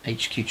potent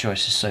HQ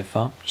choices so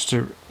far. Just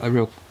the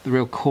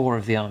real core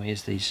of the army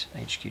is these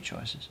HQ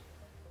choices.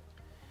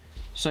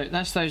 So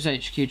that's those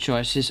HQ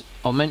choices.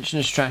 I'll mention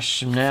a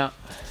stratagem now.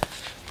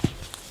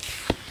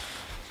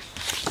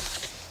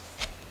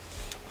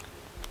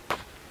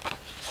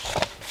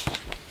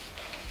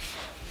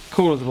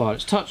 Call of the Wild.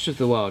 It's Touch of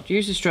the Wild.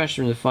 Use the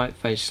stratagem in the fight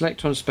phase.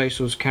 Select one Space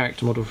Wolves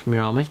character model from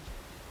your army.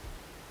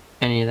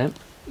 Any of them.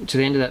 To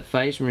the end of that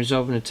phase, when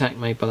resolve an attack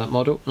made by that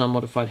model, an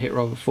unmodified hit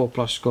roll with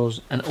 4+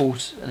 scores, an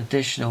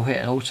additional hit,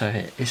 an auto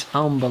hit. It's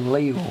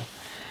unbelievable.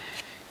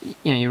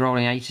 You know, you're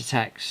rolling 8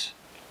 attacks,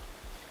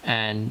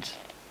 and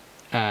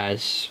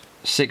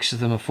 6 of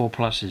them are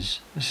 4+.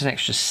 That's an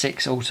extra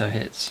 6 auto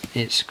hits.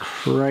 It's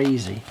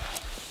crazy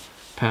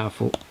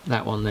powerful,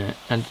 that one there.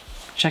 And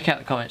check out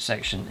the comment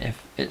section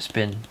if it's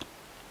been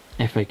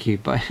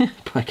FAQ'd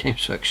by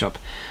Games Workshop,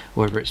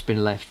 or whether it's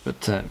been left,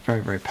 but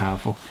very, very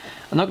powerful.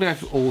 I'm not going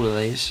to go through all of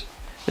these.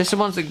 There's the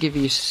ones that give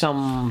you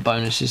some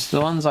bonuses.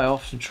 The ones I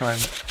often try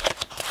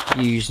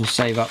and use and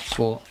save up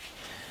for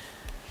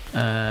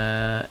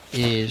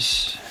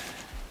is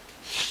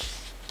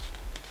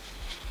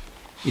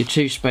your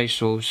 2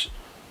 Space Wolves.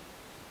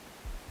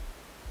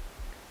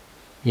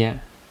 Yeah.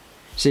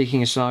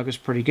 Seeking a Saga is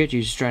pretty good.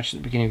 Use a strategy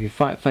at the beginning of your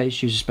fight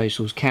phase. Use a Space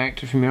Wolves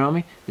character from your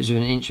army. This is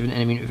within an inch of an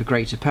enemy unit with a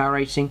greater power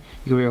rating.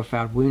 You can reroll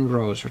failed wound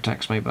rolls for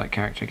attacks made by that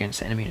character against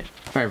the enemy unit.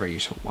 Very, very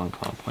useful. 1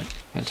 command point.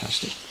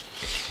 Fantastic.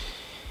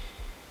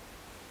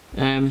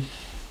 Only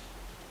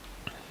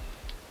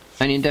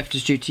in death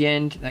does duty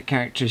end. That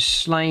character is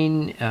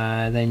slain.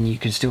 Then you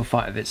can still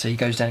fight with it. So he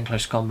goes down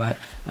close combat.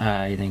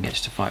 He then gets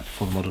to fight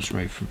before the model's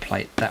removed from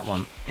plate. That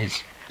one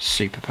is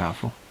super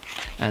powerful.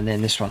 And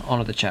then this one,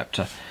 Honour the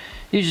Chapter.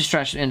 Use a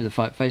strategy at the end of the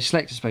fight phase.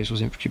 Select a Space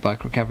Wolves infantry,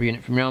 biker, or cavalry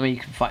unit from your army. You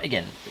can fight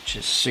again, which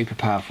is super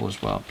powerful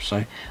as well.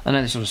 So I know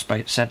there's sort of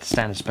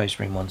standard Space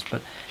Marine ones,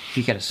 but if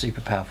you get a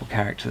super powerful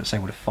character that's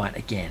able to fight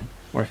again,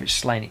 or if it's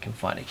slain, it can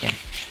fight again.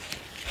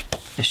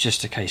 It's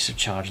just a case of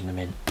charging them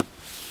in,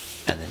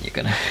 and then you're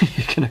gonna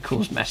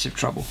cause massive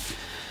trouble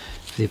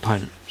for the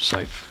opponent.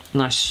 So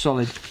nice,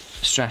 solid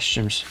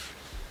stratagems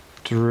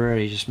to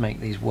really just make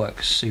these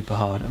work super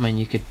hard. I mean,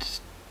 you could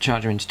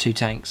charge him into 2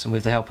 tanks, and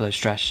with the help of those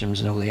stratagems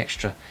and all the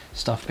extra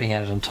stuff being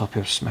added on top,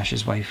 he'll smash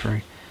his way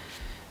through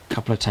a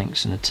couple of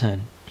tanks in a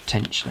turn,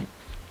 potentially.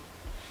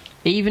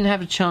 Even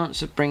have a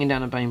chance of bringing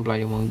down a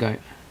Baneblade in one go.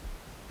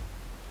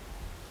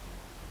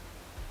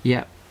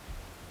 Yeah.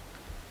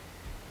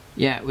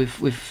 Yeah,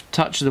 with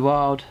Touch of the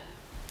Wild,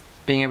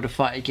 being able to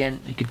fight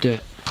again, he could do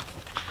it.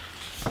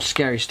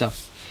 Scary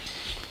stuff.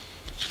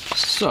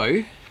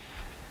 So,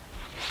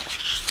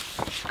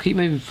 keep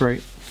moving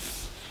through.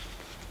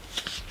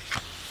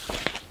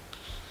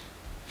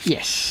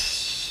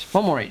 Yes,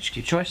 one more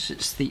HQ choice.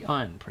 It's the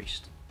Iron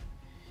Priest.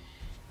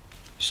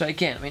 So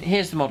again, I mean,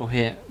 here's the model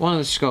here. One of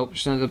the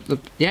sculpts. Now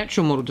the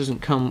actual model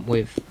doesn't come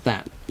with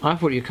that. I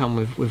thought you'd come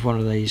with one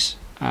of these,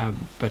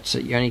 but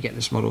you only get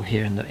this model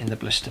here in the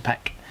blister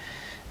pack.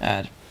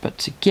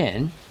 But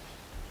again,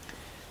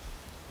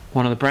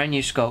 one of the brand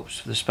new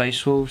sculpts for the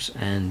Space Wolves,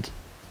 and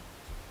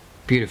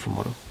beautiful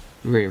model,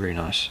 really, really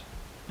nice,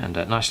 and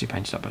nicely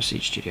painted up by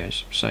Siege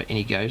Studios. So in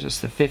he goes.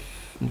 That's the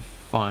 5th and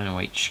final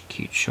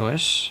HQ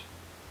choice.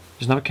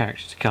 There's another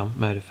character to come,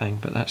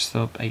 Murderfang, but that's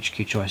the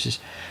HQ choices.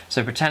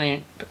 So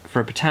battalion, for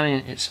a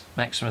battalion, it's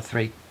maximum of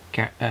 3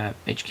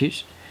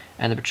 HQs,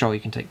 and the patrol you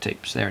can take 2.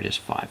 So there it is,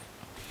 5.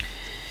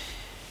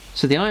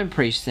 So the Iron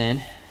Priest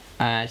then,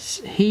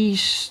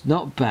 he's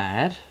not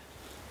bad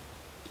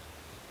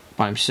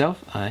by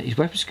himself. His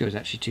weapon skill is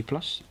actually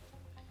 2+,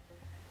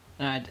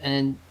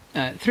 and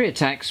 3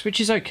 attacks, which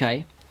is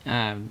okay.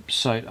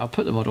 So I'll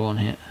put the model on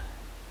here.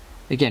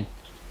 Again,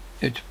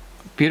 it's a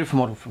beautiful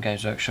model from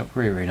Games Workshop,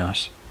 really, really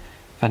nice.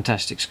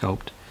 Fantastic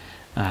sculpt.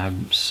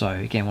 So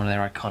again, one of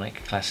their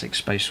iconic classic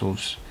Space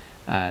Wolves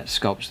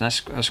sculpts,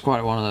 and that's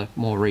quite one of the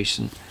more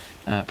recent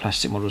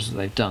plastic models that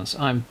they've done. So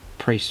Iron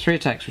Priest, 3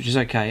 attacks, which is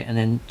okay, and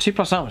then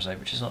 2+ armor save,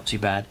 which is not too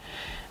bad.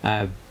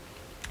 I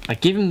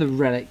give him the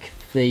relic,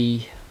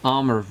 the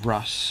Armor of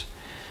Russ,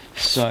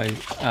 so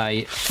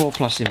a 4+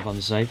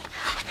 invuln save.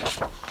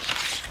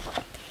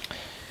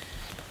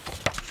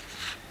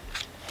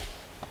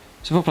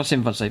 So 4+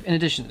 invuln save. In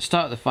addition, at the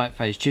start of the fight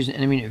phase, choose an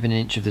enemy unit within an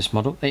inch of this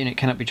model. That unit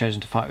cannot be chosen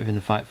to fight within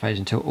the fight phase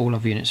until all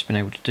other units have been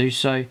able to do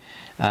so.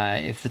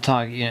 If the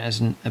target unit has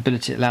an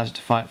ability that allows it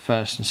to fight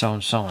first, and so on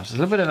and so on. So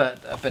there's a little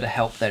bit of a bit of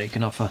help there you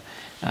can offer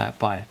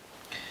by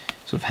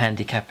sort of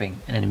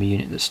handicapping an enemy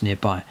unit that's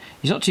nearby.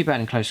 He's not too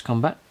bad in close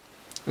combat.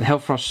 The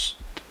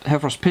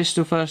Hellfrost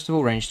pistol, first of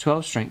all, range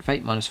 12, strength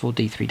 8, -4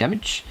 D3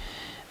 damage,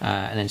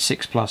 and then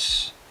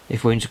 6+.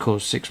 If wounds are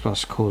caused,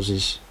 6+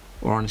 causes,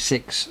 or on a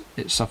 6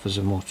 it suffers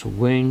a mortal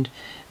wound.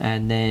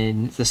 And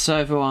then the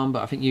servo arm,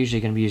 but I think usually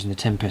going to be using the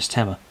Tempest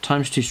Hammer,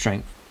 ×2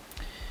 strength,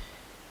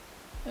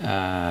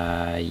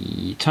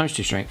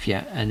 ×2 strength,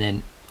 yeah, and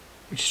then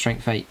which is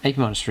strength 8, AP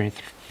 -3,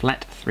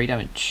 flat 3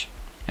 damage,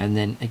 and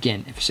then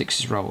again if a 6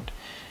 is rolled,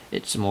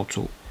 it's a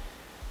mortal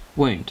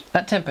wound.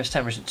 That Tempest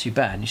Hammer isn't too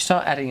bad, and you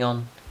start adding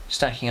on,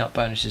 stacking up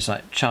bonuses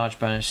like charge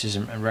bonuses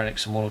and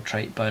relics and model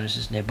trait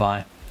bonuses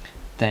nearby,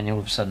 then all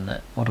of a sudden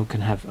that model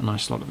can have a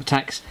nice lot of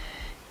attacks.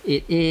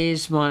 It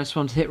is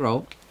 -1 to hit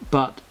roll,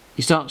 but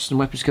he starts in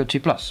weapon skill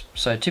 2+,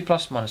 so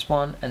 2+,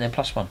 -1, and then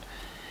 +1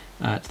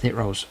 to hit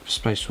rolls for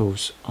Space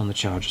Wolves on the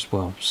charge as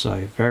well.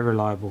 So very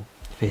reliable,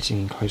 fitting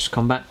in close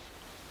combat.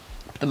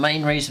 The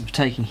main reason for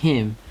taking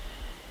him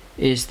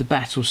is the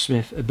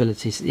Battlesmith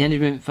abilities. At the end of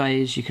the movement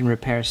phase, you can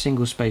repair a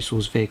single Space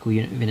Wolves vehicle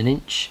unit within an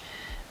inch.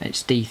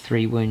 It's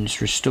D3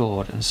 wounds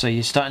restored, and so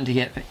you're starting to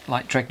get,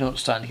 like Dreadnought,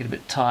 starting to get a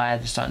bit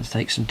tired, they're starting to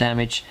take some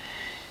damage,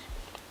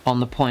 on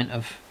the point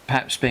of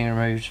perhaps being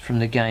removed from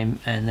the game,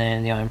 and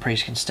then the Iron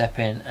Priest can step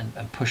in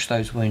and push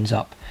those wounds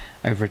up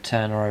over a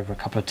turn or over a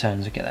couple of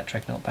turns and get that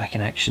Dreadnought back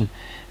in action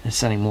and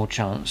selling more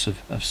chance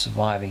of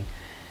surviving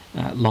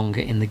longer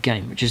in the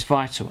game, which is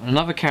vital. And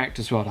another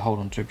character as well to hold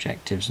on to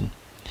objectives and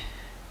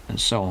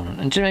so on,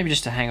 and maybe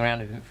just to hang around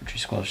with infantry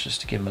squads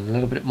just to give them a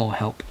little bit more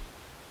help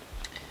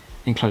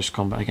in close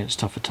combat against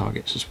tougher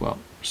targets as well.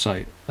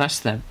 So that's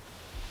them.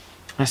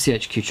 That's the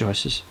HQ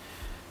choices.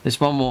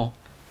 There's one more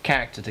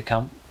character to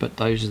come, but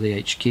those are the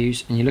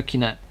HQs, and you're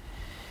looking at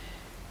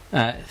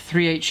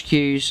 3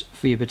 HQs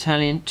for your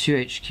battalion, 2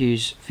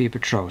 HQs for your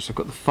patrol. So I've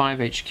got the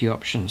 5 HQ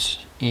options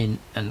in,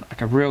 and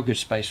like a real good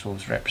Space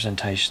Wolves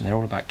representation. They're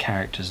all about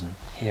characters and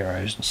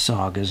heroes and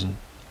sagas and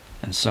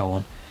so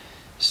on.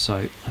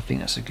 So I think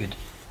that's a good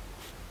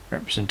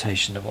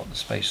representation of what the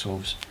Space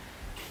Wolves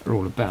are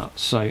all about.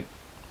 So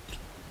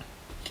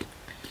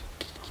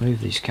I'll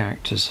move these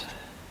characters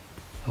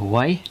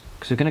away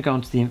because we're going to go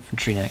on to the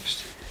infantry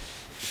next.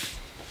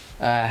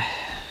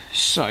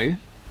 So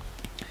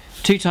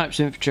 2 types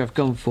of infantry I've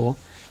gone for: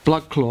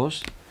 Blood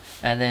Claws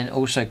and then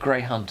also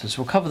Grey Hunters.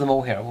 We'll cover them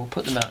all here. We'll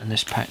put them out in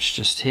this patch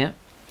just here.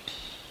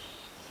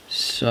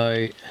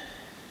 So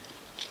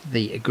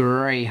the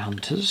Grey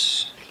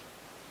Hunters,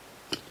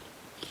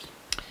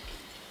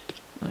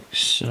 like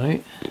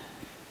so.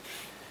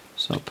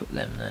 So I'll put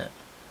them there.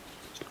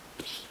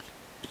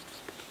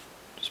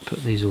 Just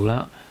put these all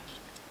out.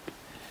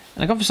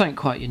 And I've gone for something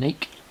quite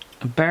unique.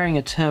 I'm burying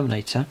a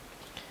Terminator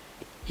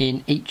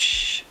in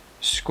each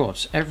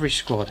squads. Every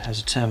squad has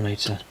a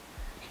Terminator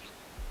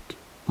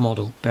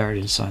model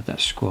buried inside that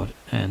squad,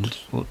 and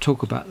we'll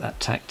talk about that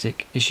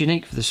tactic. It's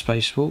unique for the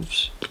Space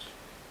Wolves.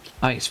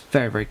 I think it's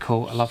very, very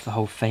cool. I love the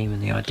whole theme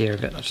and the idea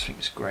of it. I just think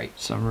it's great,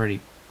 so I'm really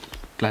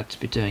glad to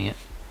be doing it.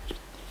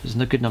 There's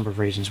a good number of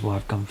reasons why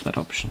I've gone for that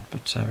option,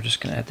 but we're just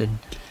going to add in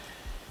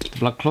the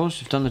Blood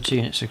Claws. We've done the 2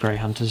 units of Grey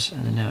Hunters,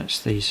 and then now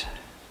it's these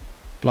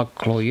Blood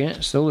Claw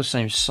units. They're all the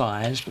same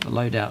size, but the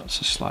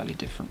loadouts are slightly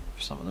different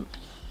for some of them.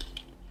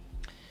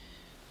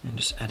 And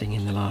just adding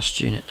in the last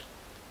unit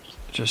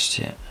just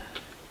here.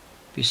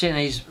 You see,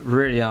 these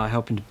really are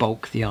helping to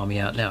bulk the army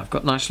out now. I've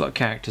got a nice lot of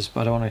characters,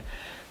 but I don't want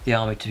the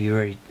army to be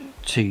really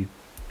too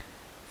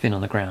thin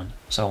on the ground,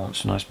 so I want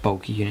some nice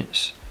bulky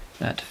units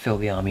to fill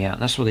the army out,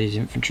 and that's what these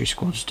infantry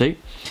squads do.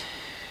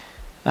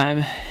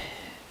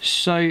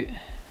 So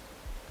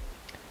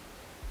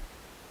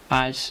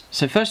first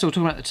of all,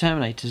 talking about the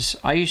Terminators,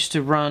 I used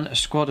to run a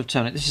squad of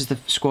Terminators. This is the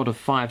squad of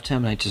 5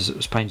 Terminators that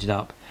was painted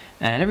up,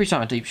 and every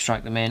time I deep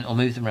strike them in or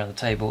move them around the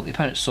table, the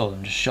opponent saw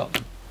them, just shot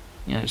them.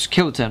 You know, just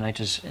kill the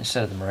Terminators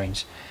instead of the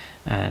Marines,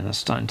 and they're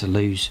starting to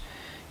lose,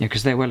 you know,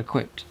 because they're well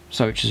equipped,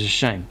 so which is a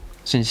shame.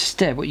 So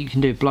instead, what you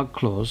can do with Blood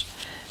Claws,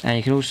 and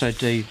you can also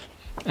do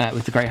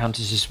with the Grey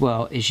Hunters as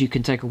well, is you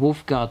can take a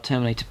Wolf Guard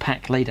Terminator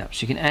pack leader,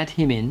 so you can add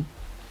him in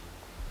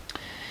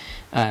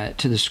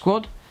to the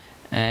squad,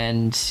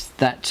 and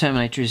that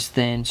Terminator is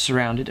then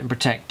surrounded and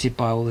protected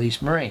by all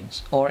these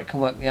Marines. Or it can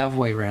work the other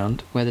way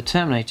around, where the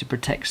Terminator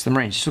protects the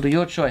Marines. It's sort of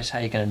your choice how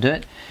you're going to do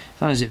it.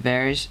 Sometimes it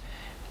varies.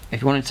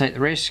 If you want to take the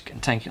risk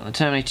and tank it on the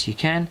Terminator, you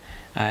can,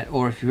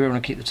 or if you really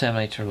want to keep the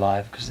Terminator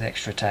alive because of the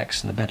extra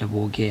attacks and the better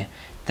war gear,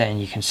 then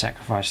you can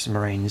sacrifice the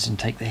Marines and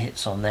take the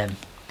hits on them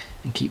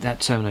and keep that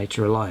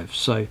Terminator alive.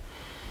 So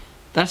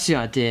that's the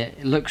idea.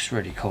 It looks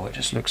really cool, it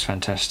just looks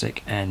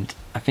fantastic, and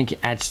I think it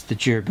adds to the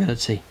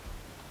durability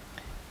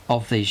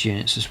of these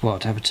units as well,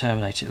 to have a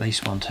Terminator, at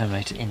least one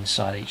Terminator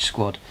inside each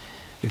squad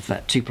with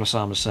that 2+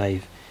 armor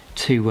save,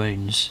 2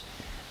 wounds,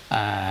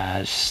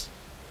 5+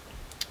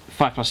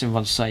 in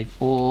 1 save,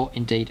 or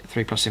indeed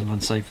 3+ in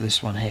 1 save for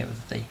this one here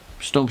with the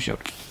Storm Shield.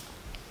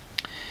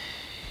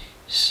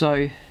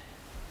 So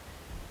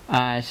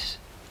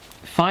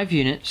 5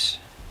 units.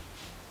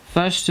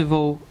 First of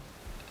all,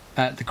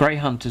 the Grey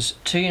Hunters,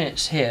 2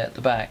 units here at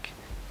the back,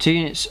 2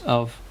 units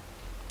of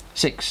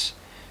 6,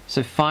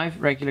 so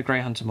 5 regular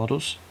Grey Hunter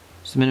models,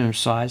 it's the minimum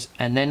size,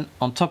 and then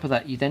on top of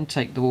that you then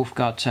take the Wolf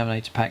Guard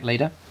Terminator pack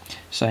leader,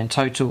 so in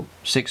total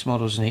 6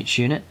 models in each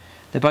unit.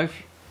 They're both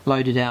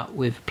loaded out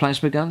with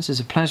plasma guns. There's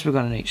a plasma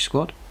gun in each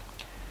squad.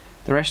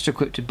 The rest are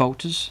equipped with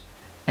bolters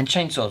and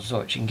chainswords as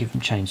well, which you can give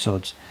them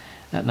chainswords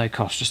at no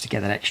cost just to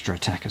get that extra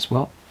attack as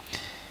well.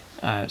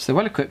 So they're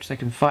well equipped, they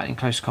can fight in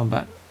close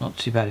combat, not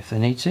too bad if they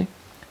need to.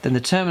 Then the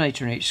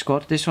Terminator in each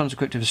squad, this one's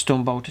equipped with a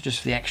storm bolter just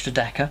for the extra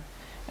dacker,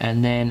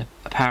 and then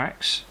a power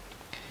axe,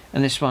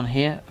 and this one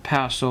here, a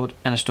power sword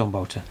and a storm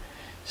bolter.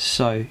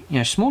 So, you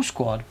know, small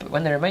squad, but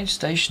when they remain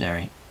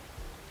stationary,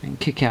 they can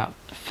kick out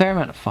a fair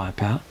amount of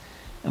firepower,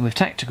 and with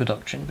tactical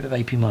doctrine, a bit of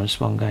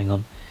AP-1 going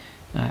on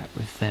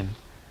with them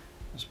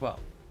as well.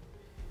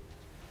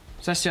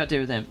 So that's the idea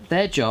with them.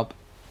 Their job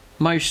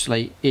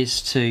mostly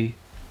is to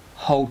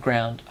hold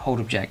ground, hold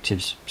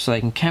objectives. So they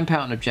can camp out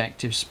on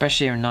objectives,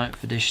 especially here in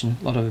 9th edition,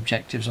 a lot of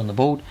objectives on the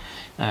board.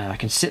 I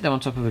can sit them on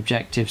top of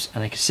objectives,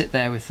 and they can sit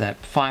there with their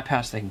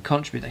firepower, so they can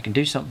contribute, they can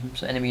do something.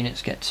 So enemy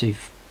units get too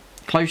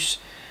close,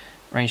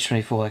 range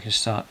 24, they can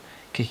start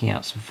kicking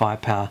out some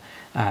firepower.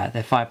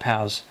 Their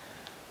firepower's,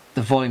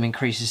 the volume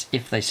increases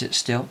if they sit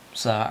still,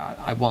 so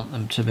I want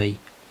them to be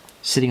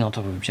sitting on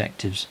top of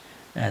objectives,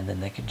 and then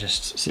they can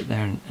just sit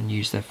there and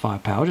use their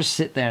firepower, or just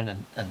sit there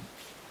and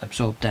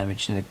absorb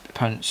damage. And the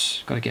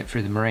opponent's got to get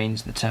through the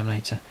Marines and the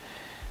Terminator,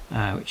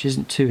 which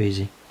isn't too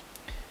easy,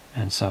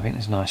 and so I think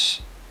there's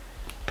nice,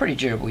 pretty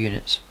durable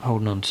units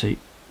holding on to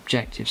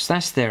objectives.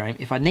 That's their aim.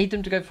 If I need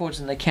them to go forwards,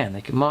 then they can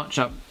march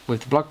up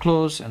with the Blood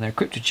Claws, and they're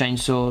equipped with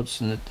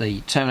chainswords, and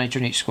the Terminator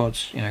in each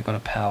squad's, you know, got a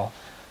power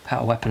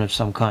weapon of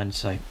some kind,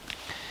 so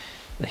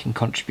they can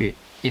contribute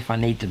if I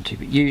need them to,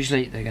 but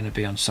usually they're going to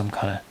be on some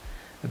kind of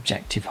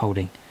objective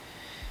holding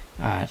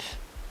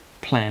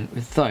plan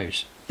with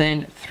those.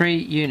 Then 3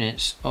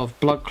 units of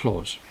Blood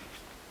Claws.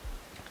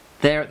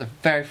 They're at the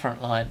very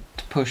front line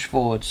to push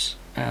forwards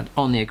and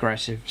on the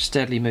aggressive,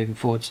 steadily moving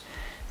forwards.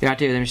 The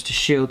idea of them is to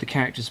shield the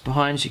characters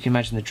behind, so you can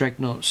imagine the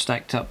Dreadnought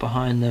stacked up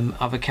behind them,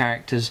 other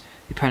characters.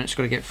 The opponent's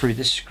got to get through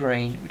this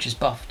screen, which is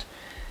buffed,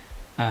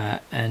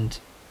 and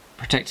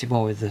protected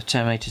more with the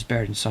Terminators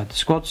buried inside the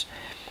squads.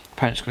 The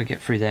opponent's got to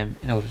get through them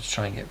in order to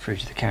try and get through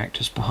to the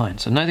characters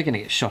behind. So I know they're going to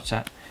get shot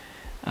at,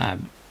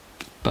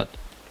 but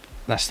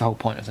that's the whole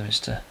point of them, is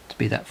to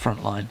be that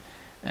front line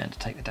and to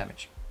take the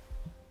damage.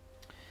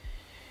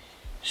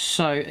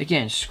 So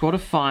again, squad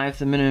of 5,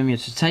 the minimum you're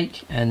to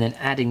take, and then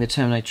adding the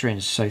Terminator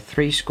in. So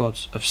 3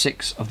 squads of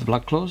 6 of the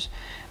Blood Claws.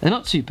 They're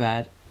not too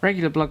bad.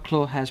 Regular Blood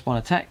Claw has 1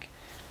 attack,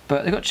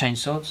 but they've got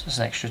chainswords as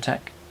an extra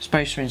attack.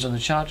 Space Marines on the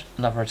charge,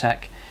 another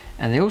attack,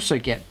 and they also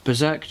get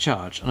Berserk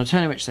Charge. On a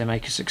turn in which they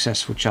make a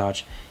successful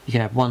charge, you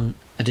can have 1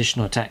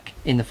 additional attack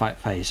in the fight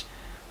phase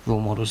for all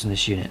models in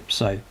this unit.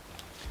 So,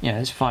 you know,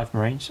 there's 5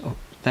 Marines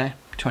there,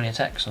 20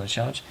 attacks on the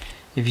charge.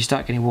 If you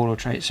start getting warlord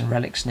traits and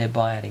relics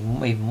nearby adding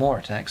even more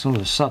attacks, all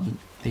of a sudden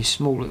these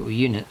small little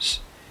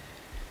units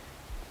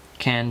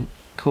can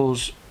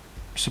cause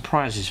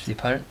surprises for the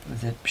opponent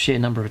with the sheer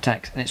number of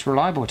attacks. And it's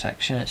reliable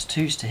attacks, you know, it's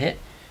 2s to hit.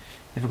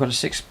 If I've got a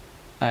 6,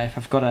 if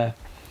I've got a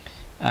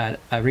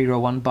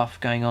reroll 1 buff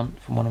going on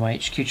from one of my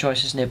HQ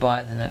choices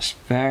nearby, then that's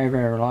very,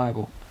 very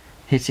reliable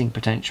hitting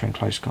potential in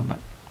close combat.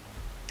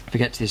 If we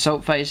get to the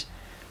assault phase,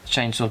 the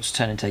chainswords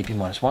turn into AP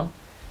 -1,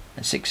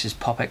 and 6s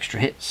pop extra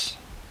hits.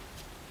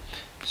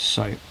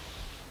 So,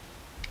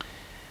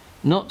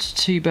 not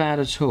too bad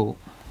at all.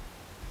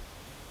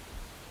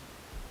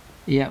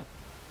 Yeah.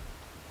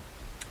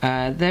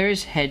 There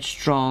is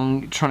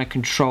headstrong, trying to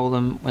control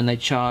them when they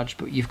charge,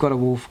 but you've got a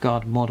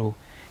Wolfguard model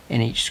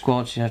in each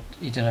squad, so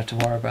you don't have to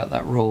worry about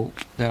that rule.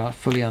 They are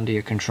fully under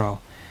your control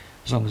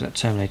as long as that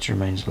Terminator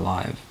remains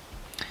alive.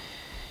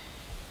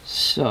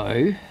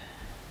 So,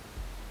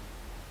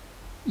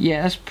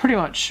 yeah, that's pretty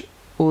much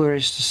all there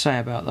is to say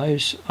about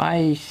those.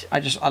 I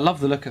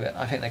love the look of it.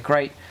 I think they're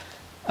great.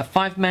 A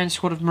 5-man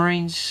squad of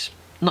Marines,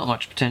 not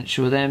much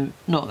potential with them,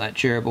 not that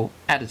durable.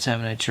 Add a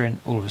Terminator in,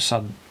 all of a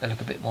sudden they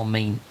look a bit more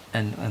mean,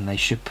 and they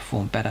should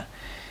perform better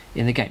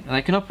in the game. Now,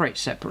 they can operate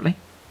separately,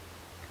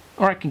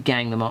 or I can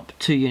gang them up.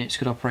 2 units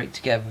could operate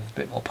together with a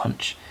bit more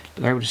punch,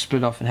 but they're able to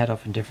split off and head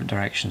off in different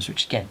directions,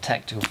 which again,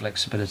 tactical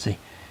flexibility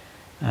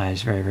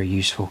is very, very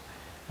useful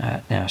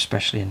now,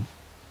 especially in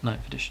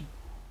 9th edition.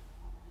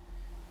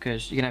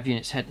 Because you can have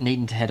units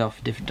needing to head off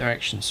in different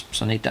directions,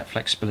 so I need that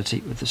flexibility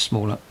with the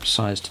smaller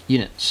sized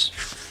units.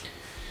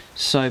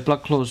 So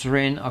Blood Claws are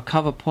in. I'll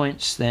cover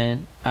points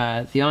then.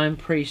 The Iron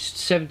Priest,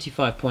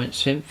 75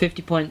 points for him,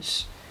 50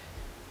 points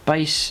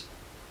base,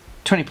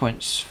 20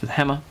 points for the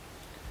hammer,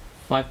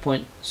 5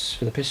 points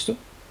for the pistol.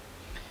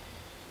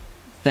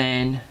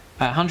 Then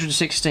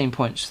 116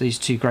 points for these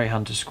 2 Grey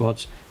Hunter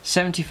squads,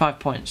 75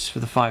 points for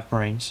the 5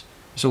 Marines.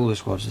 So all the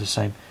squads are the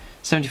same.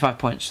 75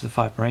 points for the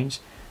 5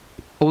 Marines.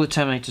 All the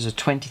Terminators are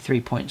 23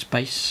 points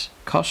base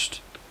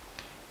cost.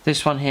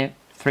 This one here,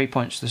 3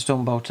 points for the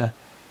Stormbolter,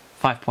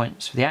 5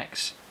 points for the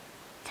axe,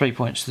 3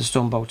 points for the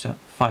Stormbolter,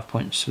 5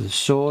 points for the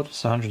sword,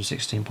 so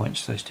 116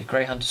 points for those 2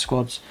 Grey Hunter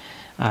squads.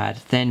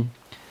 Then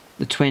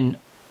the twin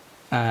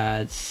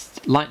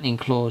Lightning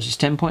Claws is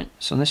 10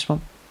 points on this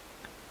one,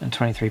 and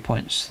 23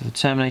 points for the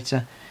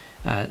Terminator.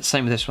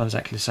 Same with this one,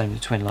 exactly the same with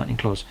the twin Lightning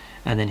Claws.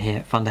 And then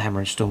here, Thunderhammer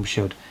and Storm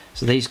Shield.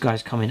 So these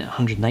guys come in at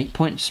 108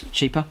 points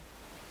cheaper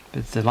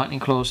with the Lightning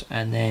Claws,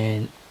 and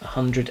then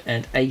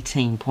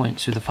 118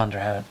 points with the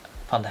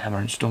Thunderhammer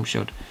and Storm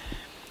Shield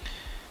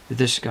with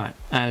this guy.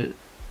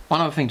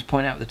 One other thing to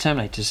point out with the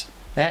Terminators,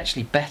 they're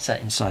actually better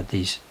inside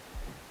these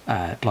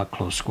Blood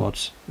Claws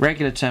squads.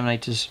 Regular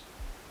Terminators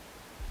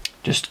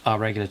just are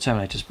regular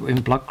Terminators, but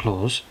in Blood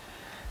Claws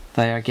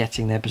they are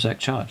getting their Berserk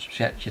charge.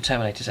 So your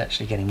Terminator's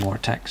actually getting more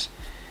attacks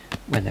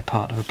when they're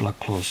part of a Blood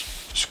Claws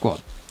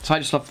squad. So I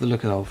just love the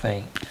look of the whole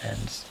thing,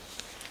 and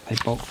they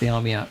bulk the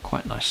army out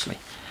quite nicely.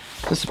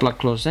 That's the Blood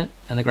Claws then,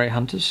 and the Grey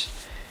Hunters.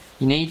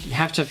 You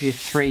have to have your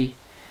 3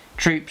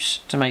 troops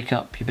to make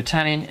up your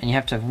battalion, and you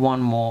have to have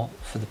 1 more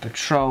for the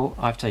patrol.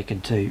 I've taken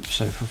 2,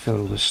 so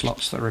fulfill all the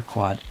slots that are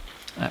required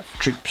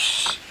for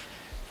troops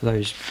for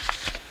those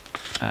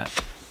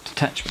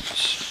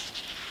detachments.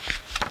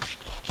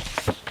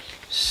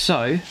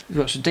 So we've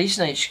got some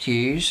decent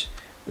HQs.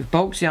 We've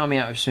bulked the army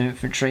out with some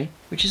infantry,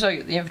 which is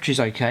the infantry's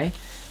okay,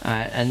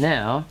 and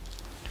now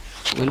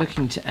we're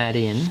looking to add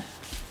in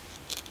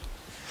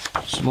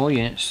some more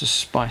units to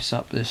spice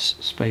up this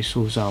Space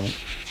Wolves army.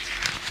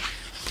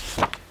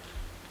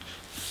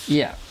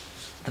 Yeah,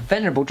 the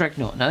Venerable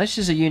Dreadnought. Now this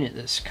is a unit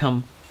that's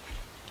come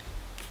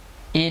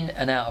in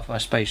and out of my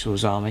Space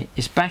Wolves army.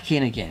 It's back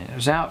in again. It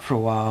was out for a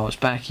while, it's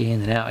back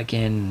in and out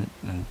again,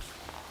 and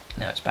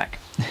now it's back.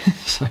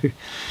 So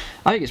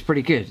I think it's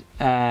pretty good.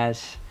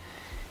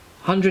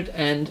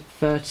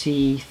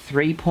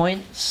 133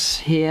 points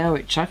here,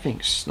 which I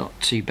think's not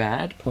too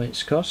bad.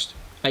 Points cost.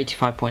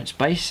 85 points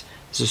base.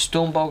 There's a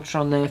Stormbolter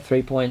on there,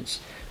 3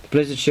 points. The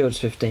Blizzard Shield's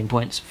 15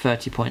 points,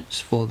 30 points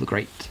for the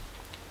Great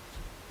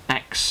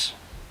Axe.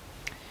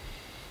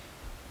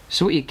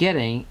 So what you're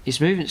getting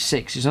is movement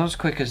 6. It's not as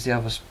quick as the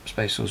other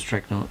Space Wolves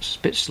Dreadnoughts. It's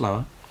a bit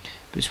slower,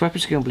 but it's weapon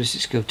skill and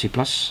ballistic skill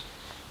 2+,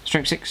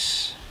 strength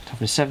 6,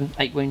 toughness 7,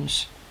 8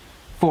 wounds,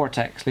 4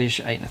 attacks,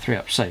 leadership 8 and a 3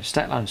 up save.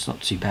 Stat line's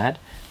not too bad.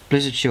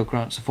 Blizzard Shield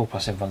grants a 4+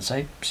 inv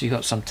save, so you've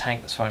got some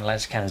tank that's firing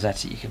laser cannons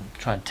at it. You can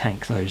try and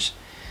tank those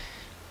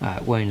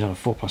wounds on a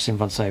 4+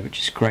 inv save, which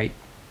is great.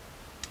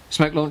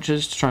 Smoke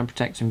launchers to try and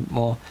protect him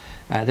more.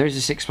 There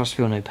is a 6+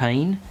 feel no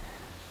pain,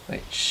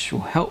 which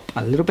will help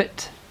a little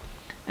bit.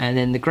 And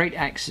then the Great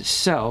Axe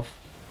itself,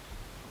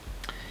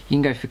 you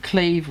can go for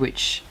Cleave,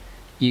 which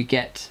you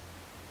get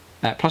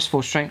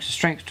 +4 strength, so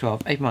strength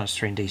 12, 8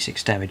 -3 and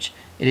d6 damage.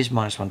 It is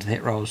 -1 to the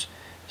hit rolls,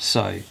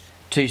 so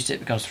 2's to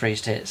hit becomes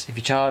 3's to hits. If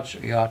you charge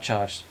or you are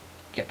charged,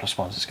 you get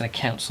 +1, so it's going to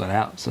cancel that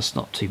out, so that's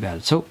not too bad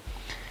at all.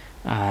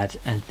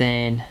 And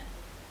then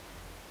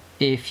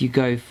if you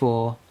go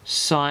for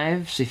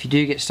scythes, if you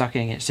do get stuck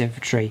in against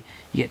infantry,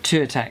 you get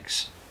 2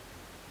 attacks.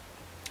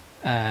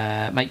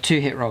 Make 2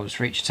 hit rolls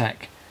for each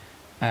attack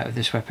with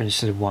this weapon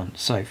instead of 1.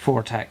 So 4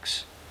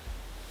 attacks,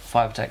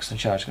 5 attacks on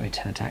charge, going to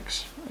be 10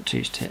 attacks.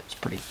 2 to hit. It's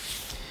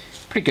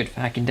pretty good for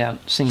hacking down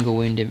single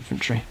wound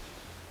infantry.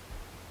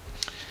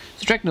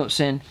 So Dreadnoughts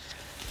in.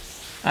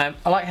 I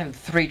like having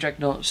 3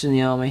 Dreadnoughts in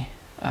the army.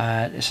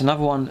 It's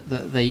another one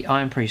that the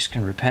Iron Priest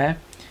can repair.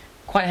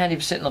 Quite handy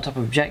for sitting on top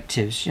of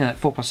objectives. You know,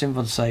 4+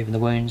 invuln save and the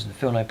wounds and the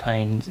feel no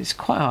pain. It's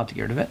quite hard to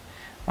get rid of it.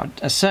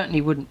 I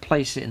certainly wouldn't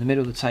place it in the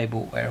middle of the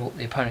table where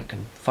the opponent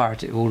can fire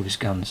at it with all of his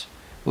guns.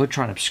 I would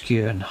try and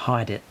obscure and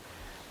hide it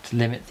to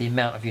limit the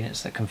amount of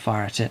units that can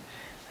fire at it.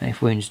 And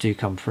if wounds do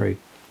come through,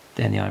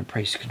 then the Iron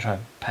Priest can try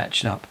and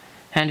patch it up.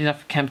 Handy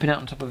enough for camping out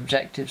on top of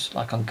objectives,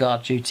 like on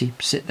guard duty.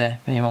 Sit there,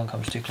 if anyone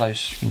comes too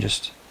close, you can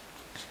just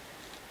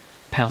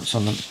pounce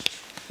on them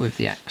with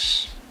the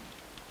axe.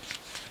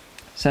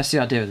 So that's the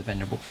idea of the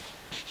venerable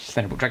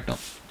Dreadnought.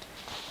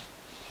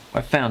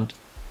 I found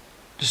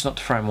just not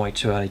to throw him away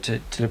too early, to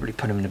deliberately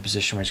put him in a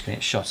position where he's going to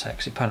get shot at,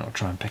 because the opponent will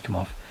try and pick him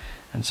off,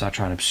 and so I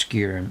try and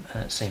obscure him,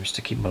 and it seems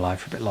to keep him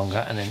alive for a bit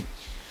longer, and then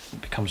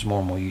it becomes more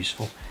and more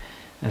useful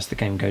as the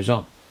game goes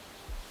on.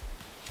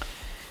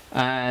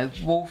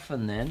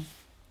 Wolfen then.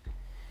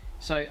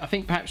 So I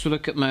think perhaps we'll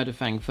look at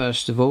Murderfang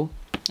first of all.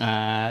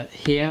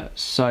 Here,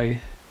 so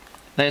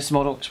there's the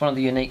model. It's one of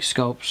the unique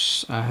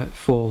sculpts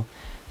for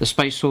the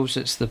Space Wolves.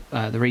 It's the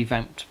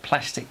revamped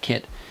plastic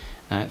kit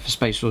for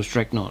Space Wolves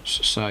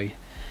Dreadnoughts. So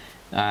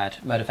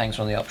Murderfang's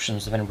one of the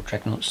options. The Venerable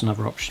Dreadnought's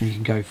another option you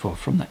can go for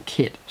from that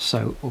kit.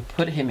 So we'll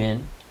put him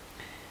in.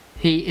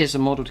 He is a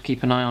model to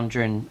keep an eye on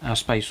during our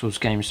Space Wolves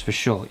games for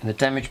sure. And the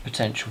damage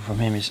potential from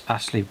him is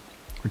utterly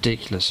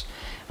ridiculous.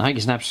 I think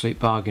it's an absolute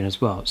bargain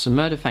as well. So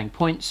Murderfang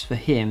points for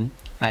him.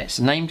 It's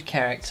a named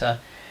character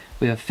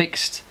with a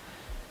fixed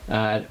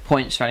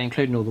points value,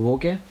 including all the war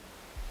gear.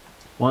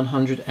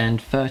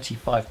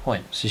 135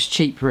 points. It's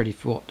cheap really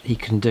for what he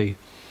can do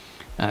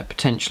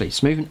potentially.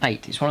 It's moving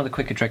 8. It's one of the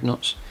quicker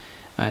Dreadnoughts.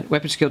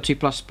 Weapon skill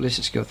 2+,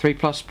 ballistic skill 3+,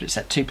 but it's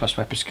that 2+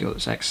 weapon skill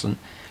that's excellent.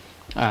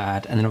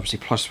 And then obviously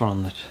 +1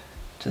 on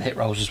to the hit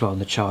rolls as well on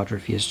the charger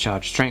if he has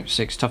charge. Strength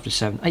 6, toughness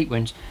 7, 8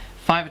 wounds,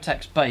 5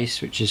 attacks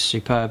base, which is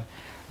superb.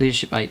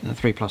 Leadership 8 and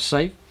the 3+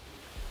 save.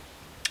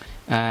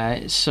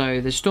 So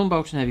there's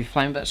Stormbolt and Heavy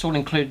Flame, but that's all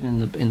included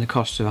in the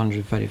cost of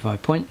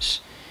 135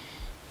 points.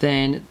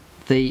 Then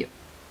the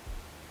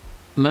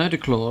Murder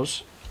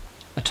Claws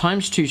are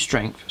 ×2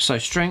 strength, so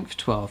strength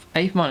 12,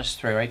 AP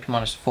 -3 or AP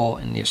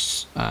 -4 in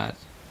the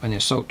when the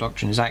Assault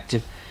Doctrine is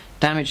active.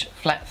 Damage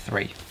flat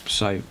 3,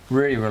 so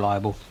really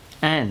reliable.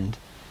 And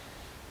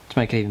to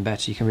make it even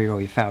better, you can reroll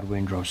your failed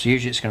wound rolls. So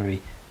usually it's going to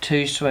be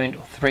 2s to wound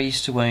or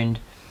 3s to wound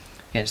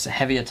against the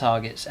heavier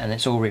targets, and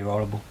it's all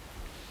rerollable.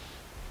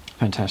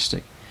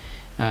 Fantastic.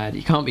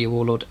 You can't be a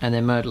Warlord. And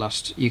then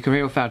Murderlust, you can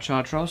reroll failed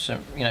charge rolls, so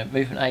you know,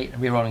 movement 8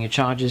 and rerolling your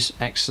charges,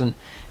 excellent.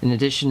 In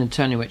addition, in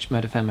turn in which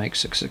Murderfang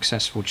makes a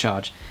successful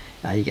charge,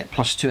 you get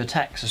 +2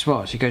 attacks as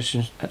well. So it goes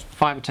from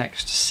 5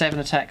 attacks to 7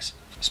 attacks,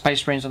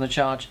 Space Marines on the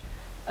charge,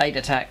 8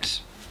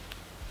 attacks.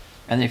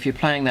 And if you're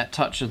playing that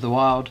Touch of the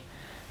Wild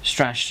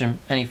stratagem,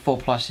 any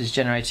 4+ is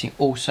generating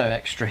also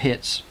extra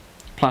hits.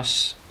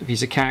 Plus, if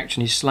he's a character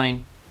and he's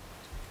slain,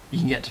 you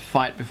can get to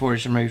fight before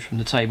he's removed from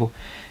the table.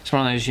 It's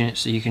one of those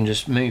units that you can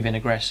just move in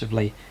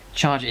aggressively,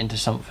 charge it into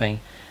something,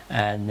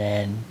 and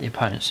then the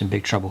opponent's in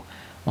big trouble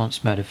once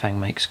Murderfang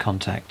makes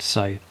contact.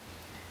 So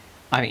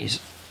I think it's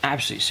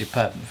absolutely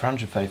superb. For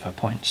 135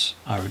 points,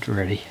 I would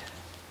really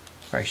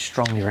very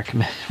strongly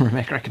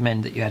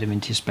recommend that you add him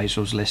into your Space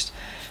Wolves list.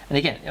 And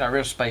again, you know,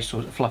 real Space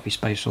Wolves, fluffy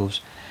Space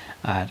Wolves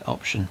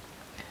option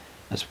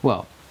as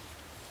well.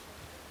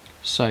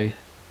 So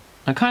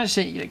I kind of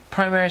see like,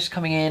 Primaris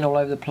coming in all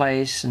over the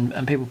place,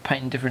 and people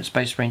painting different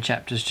Space Marine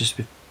chapters just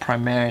with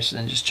Primaris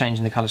and just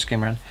changing the colour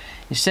scheme around.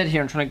 Instead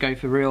here I'm trying to go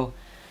for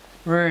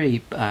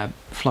really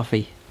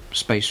fluffy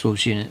Space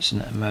Wolves units,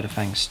 and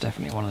Murderfang's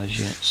definitely one of those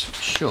units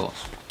for sure.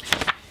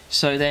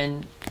 So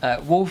then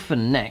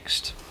Wolfen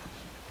next.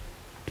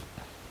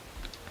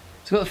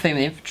 It's got the theme of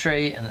the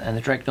infantry and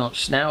the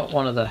Dreadnoughts. Now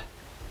one of the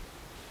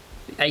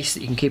ace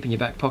that you can keep in your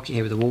back pocket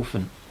here with the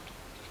Wolfen.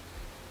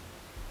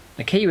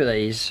 The key with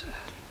these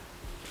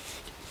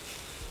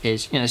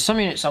is, you know, some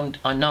units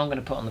I know I'm going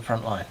to put on the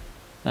front line.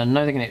 I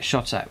know they're going to get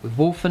shot at. With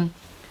Wolfen,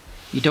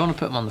 you don't want to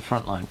put them on the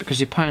front line because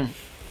the opponent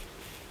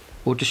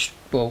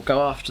will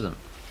go after them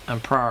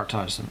and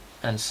prioritise them.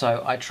 And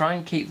so I try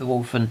and keep the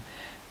Wolfen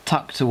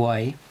tucked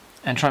away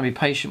and try and be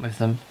patient with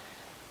them,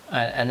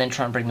 and then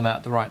try and bring them out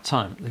at the right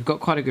time. They've got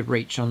quite a good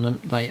reach on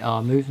them. They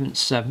are movement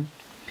 7,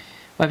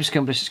 weapon skill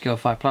and ballistic skill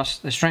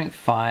 5+, their strength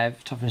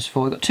 5, toughness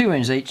 4. They've got 2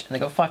 wounds each, and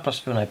they've got 5+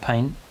 feel no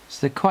pain.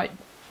 So they're quite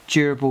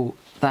durable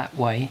that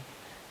way.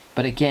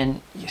 But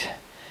again,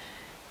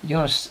 you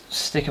want to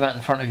stick them out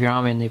in front of your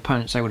army, and the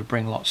opponent's able to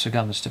bring lots of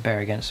guns to bear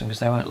against them because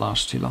they won't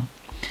last too long.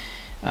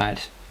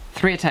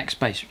 3 attacks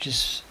base, which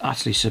is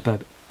utterly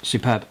superb.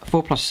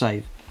 4+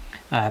 save,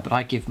 but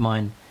I give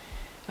mine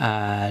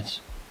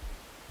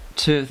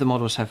 2 of the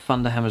models have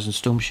thunder hammers and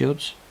storm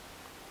shields.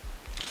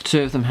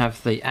 2 of them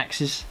have the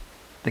axes,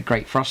 the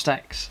Great Frost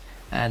Axe,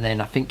 and then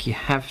I think you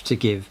have to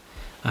give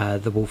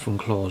the Wolfen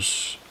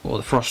Claws or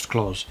the Frost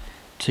Claws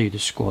to the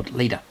squad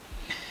leader.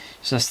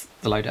 So that's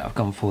the loadout I've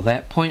gone for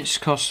there. Points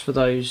cost for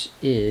those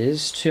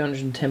is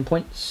 210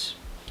 points,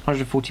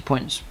 140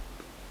 points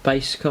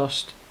base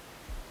cost.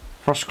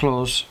 Frost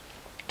Claws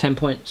 10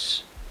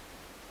 points,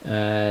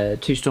 2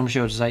 Storm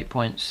Shields is 8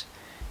 points,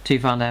 2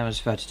 Thunder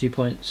Hammers 32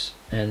 points,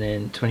 and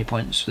then 20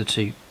 points for the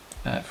 2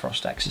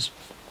 Frost Axes,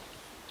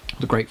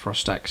 the Great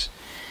Frost Axe.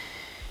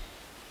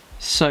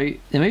 So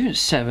the movement's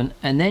 7,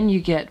 and then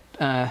you get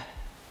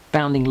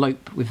Bounding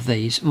Lope with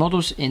these.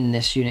 Models in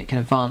this unit can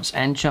advance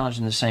and charge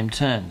in the same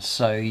turn,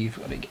 so you've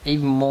got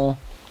even more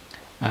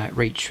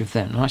reach with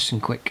them, nice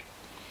and quick.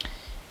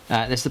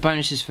 There's the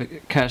bonuses for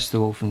Curse the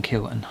Wolf and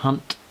Kill and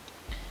Hunt,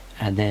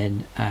 and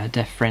then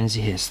Death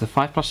Frenzy here. So the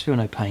 5+ Feel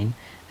No Pain,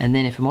 and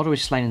then if a model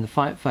is slain in the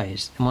fight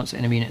phase, and once the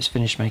enemy unit has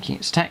finished making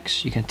its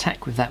attacks, you can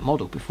attack with that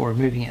model before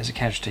removing it as a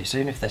casualty. So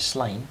even if they're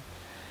slain,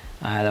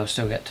 they'll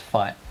still get to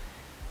fight,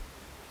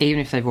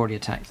 even if they've already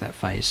attacked that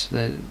phase.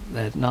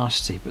 They're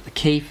nasty, but the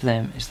key for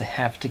them is they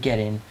have to get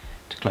in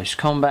to close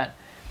combat,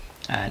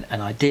 and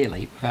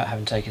ideally without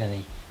having taken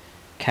any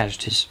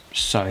casualties.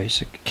 So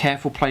it's a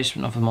careful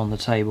placement of them on the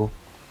table,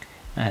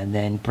 and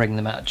then bring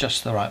them out at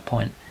just the right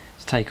point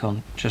to take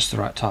on just the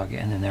right target,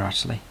 and then they're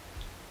utterly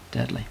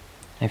deadly.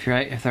 If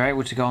they're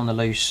able to go on the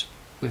loose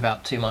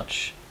without too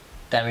much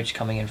damage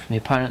coming in from the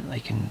opponent, they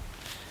can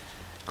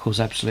cause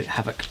absolute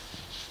havoc.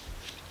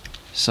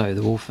 So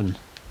the Wolfen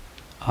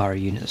are a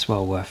unit that's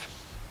well worth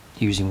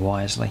using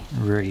wisely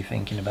and really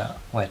thinking about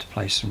where to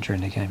place them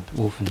during the game.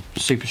 Wolfen,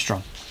 super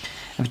strong.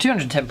 And for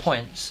 210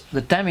 points,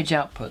 the damage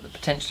output that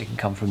potentially can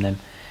come from them,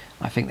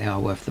 I think they are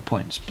worth the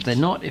points, but they're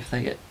not if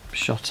they get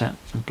shot at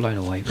and blown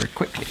away very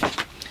quickly.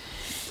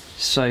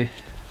 So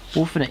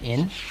Wolfen are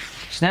in.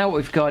 So now what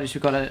we've got is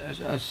we've got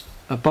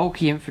a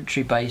bulky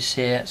infantry base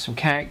here, some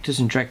characters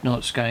and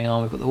dreadnoughts going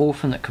on. We've got the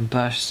Wolfen that can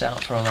burst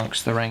out from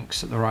amongst the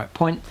ranks at the right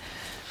point.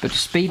 But to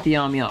speed the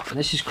army up, and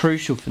this is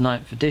crucial for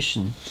 9th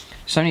edition,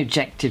 so many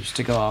objectives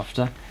to go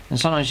after, and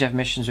sometimes you have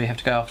missions where you have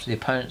to go after the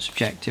opponent's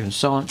objective and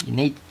so on. You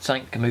need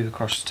something that can move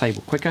across the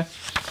table quicker.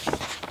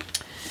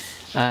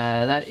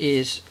 That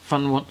is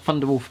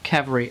Thunderwolf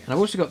Cavalry, and I've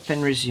also got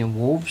Fenrisian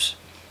Wolves.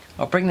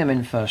 I'll bring them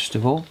in first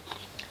of all.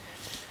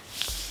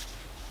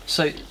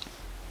 So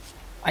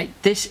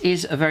this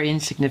is a very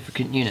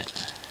insignificant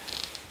unit.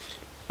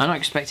 I'm not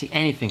expecting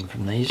anything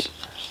from these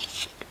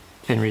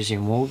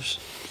Fenrisian Wolves.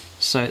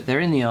 So they're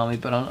in the army,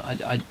 but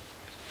I'm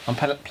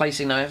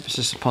placing no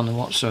emphasis upon them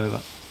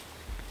whatsoever.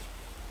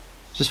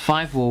 Just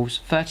 5 wolves,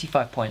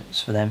 35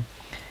 points for them.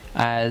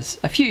 As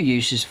a few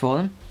uses for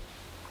them.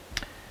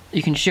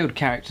 You can shield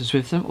characters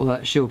with them, although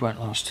that shield won't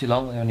last too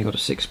long. They only got a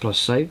 6+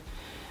 save.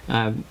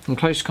 In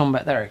close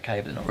combat they're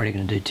okay, but they're not really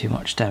going to do too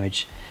much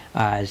damage.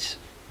 As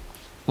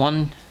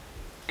one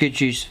good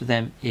use for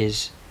them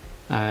is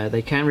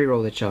they can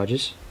reroll their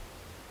charges,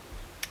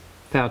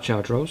 foul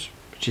charge rolls,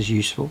 which is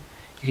useful.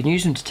 You can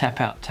use them to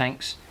tap out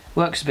tanks.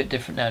 Works a bit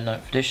different now in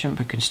 9th edition,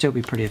 but can still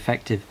be pretty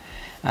effective.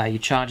 You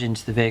charge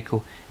into the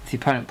vehicle. If the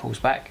opponent pulls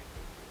back,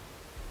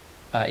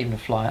 even a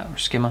flyer or a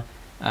skimmer,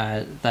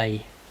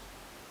 they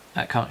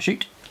can't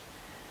shoot.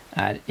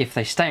 If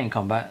they stay in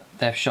combat,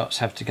 their shots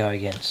have to go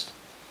against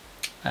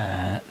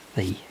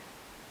the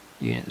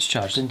unit that's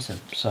charged into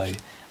them. So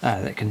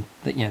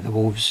the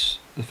wolves,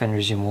 the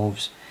Fenrisian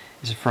Wolves,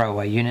 is a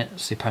throwaway unit,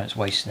 so the opponent's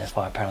wasting their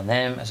firepower on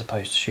them as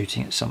opposed to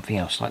shooting at something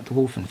else, like the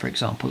Wolfen, for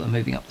example, that are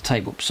moving up the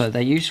table. So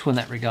they're useful in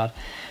that regard.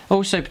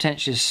 Also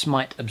potentially as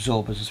smite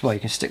absorbers as well. You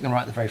can stick them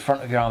right at the very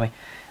front of your army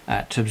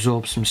to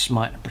absorb some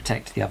smite and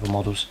protect the other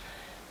models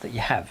that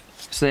you have.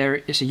 So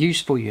it's a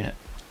useful unit,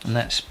 and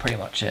that's pretty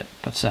much it.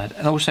 But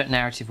and also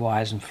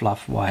narrative-wise and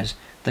fluff-wise,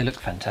 they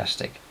look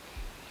fantastic.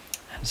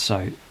 And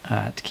so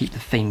to keep the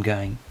theme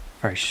going,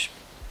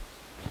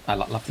 I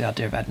love the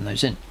idea of adding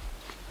those in.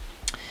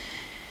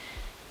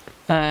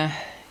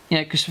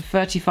 Because for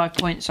 35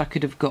 points I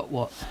could have got,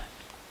 what,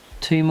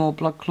 2 more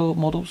Bloodclaw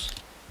models?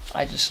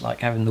 I just like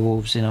having the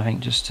wolves in, I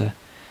think, just to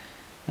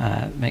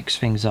mix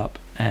things up.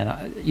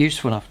 And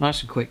useful enough,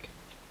 nice and quick,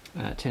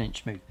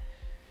 10-inch move.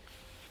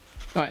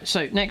 Alright,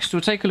 so next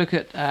we'll take a look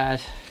at the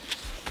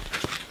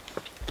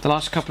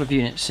last couple of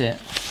units here.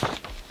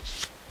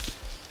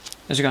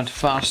 As we go into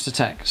fast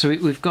attack. So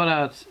we've got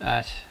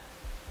our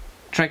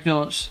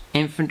dreadnoughts,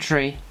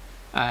 infantry,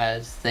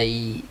 as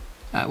the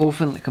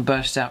Wolfen that can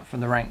burst out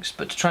from the ranks,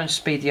 but to try and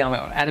speed the army,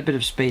 or add a bit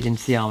of speed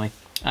into the army,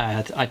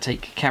 I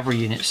take cavalry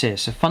units here.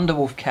 So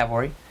Thunderwolf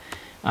Cavalry,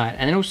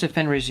 and then also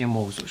Fenrisian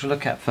Wolves, which we'll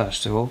look at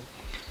first of all.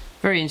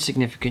 Very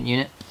insignificant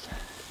unit.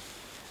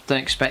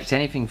 Don't expect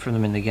anything from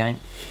them in the game,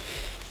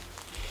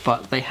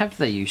 but they have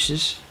their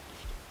uses.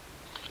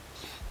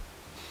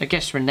 I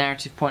guess from a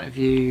narrative point of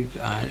view,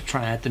 trying to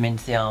add them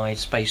into the army,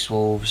 Space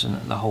Wolves,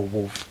 and the whole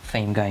wolf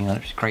theme going on.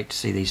 It's great to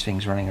see these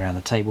things running around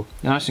the table.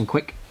 They're nice and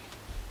quick.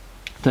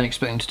 Don't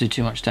expect them to do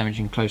too much damage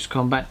in close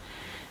combat.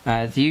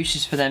 The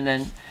uses for them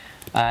then,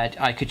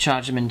 I could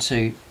charge them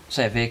into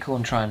say, a vehicle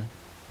and try and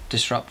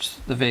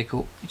disrupt the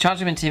vehicle. You charge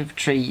them into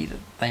infantry,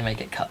 they may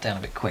get cut down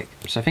a bit quick.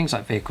 So things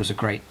like vehicles are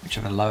great, which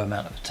have a low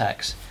amount of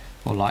attacks.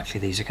 More likely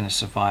these are going to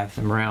survive.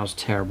 The morale's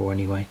terrible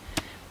anyway.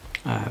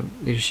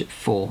 Leadership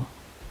 4.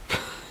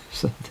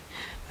 So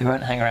they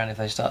won't hang around if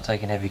they start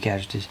taking heavy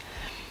casualties.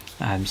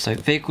 So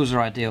vehicles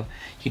are ideal.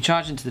 You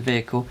charge into the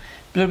vehicle,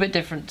 a little bit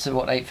different to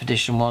what 8th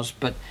edition was,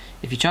 but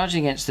if you're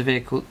charging against the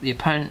vehicle, the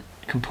opponent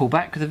can pull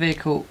back with the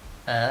vehicle.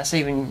 That's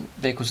even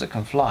vehicles that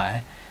can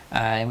fly,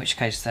 in which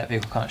case that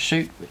vehicle can't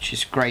shoot, which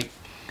is great.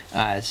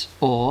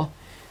 Or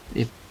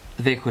if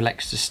the vehicle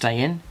elects to stay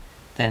in,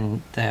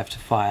 then they have to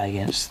fire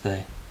against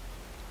the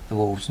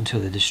walls until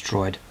they're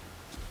destroyed,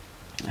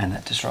 and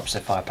that disrupts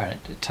their firepower.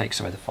 It takes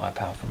away the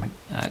firepower from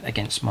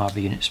against my other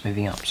units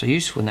moving up. So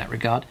useful in that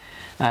regard.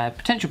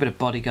 Potential bit of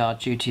bodyguard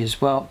duty as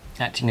well,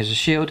 acting as a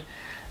shield,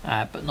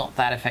 but not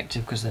that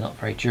effective because they're not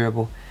very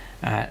durable.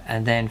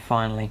 And then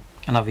finally,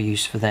 another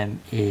use for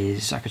them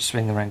is I could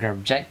swing them around, grab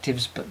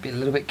objectives, but be a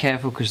little bit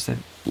careful because they're,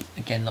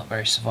 again, not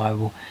very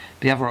survivable.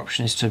 The other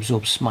option is to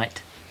absorb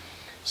smite.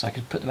 So I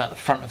could put them at the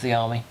front of the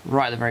army,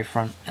 right at the very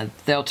front, and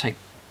they'll take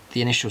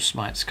the initial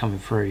smites coming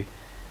through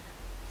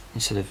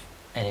instead of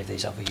any of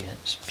these other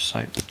units.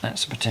 So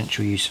that's a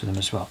potential use for them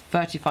as well.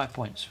 35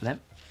 points for them.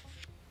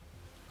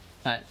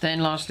 Then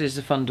lastly is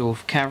the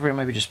Thunderdwarf Cavalry.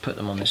 Maybe just put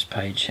them on this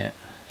page here.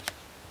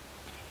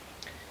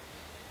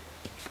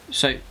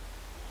 So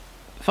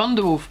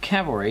Thunderdwarf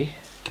Cavalry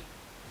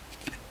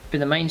been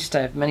the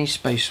mainstay of many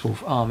Space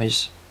Wolf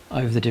armies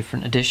over the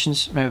different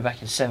editions. Remember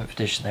back in 7th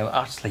edition they were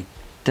utterly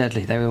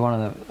deadly. They were one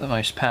of the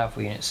most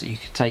powerful units that you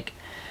could take,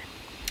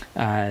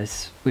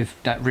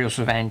 with that real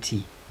sort of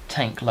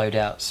anti-tank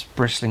loadouts,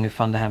 bristling with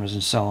thunderhammers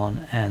and so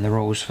on, and the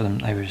rolls for them,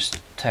 they were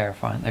just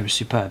terrifying. They were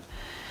superb.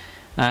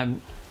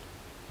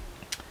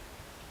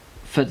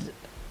 For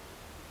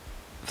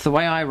the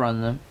way I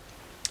run them,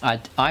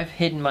 I've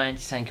hidden my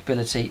anti-tank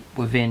ability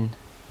within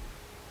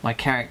my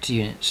character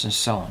units and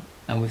so on,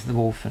 and with the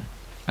Wolfen,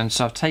 and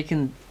so I've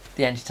taken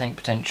the anti-tank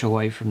potential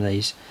away from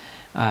these,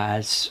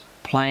 as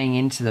playing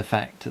into the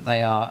fact that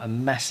they are a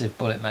massive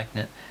bullet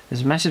magnet.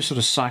 There's a massive sort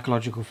of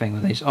psychological thing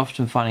with these.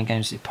 Often finding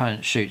games the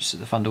opponent shoots at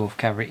the Thunderdwarf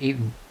Cavalry,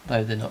 even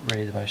though they're not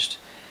really the most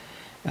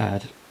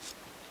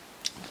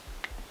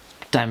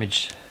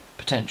damage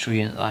potential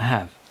unit that I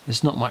have.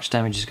 There's not much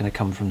damage is going to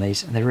come from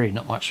these, and they're really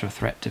not much of a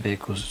threat to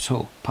vehicles at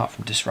all, apart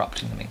from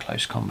disrupting them in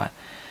close combat.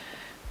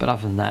 But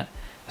other than that,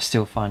 I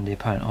still find the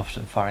opponent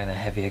often firing their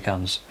heavier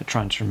guns but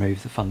trying to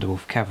remove the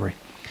Thunderdwarf Cavalry.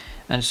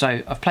 And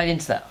so I've played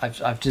into that.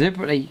 I've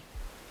deliberately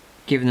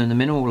given them the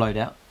minimal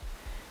loadout,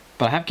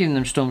 but I have given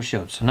them storm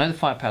shields. I know the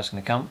firepower's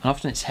going to come, and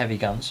often it's heavy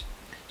guns.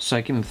 So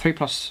I give them 3+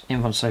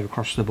 invuln save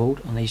across the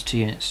board on these 2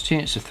 units. 2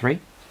 units of 3.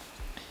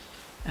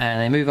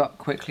 And they move up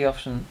quickly,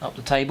 often up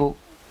the table.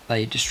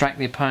 They distract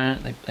the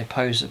opponent, they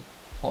pose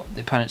what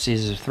the opponent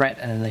sees as a threat,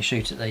 and then they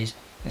shoot at these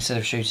instead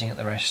of shooting at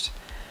the rest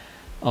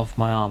of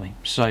my army.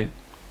 So,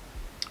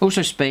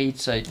 also speed,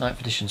 so 9th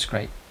edition's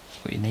great.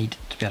 What you need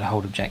to be able to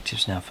hold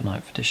objectives now for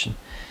 9th edition.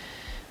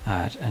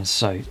 And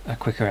so a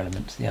quicker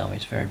element to the army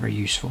is very, very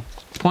useful.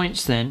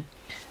 Points then,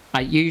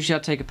 usually I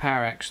take a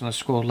power axe on the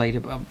squad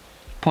leader, but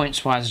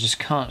points wise I just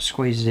can't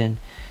squeeze it in.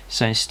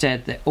 So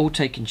instead they're all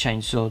taking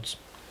chain swords,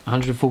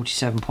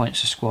 147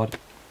 points a squad,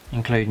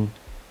 including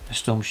a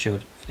storm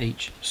shield for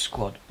each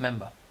squad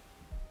member.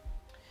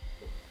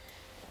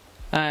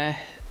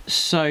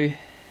 So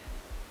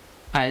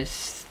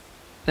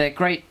they're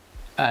great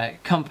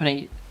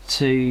company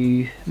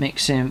to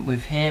mix in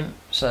with him,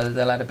 so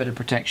they'll add a bit of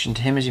protection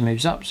to him as he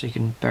moves up, so you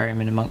can bury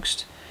him in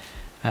amongst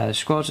the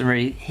squads, and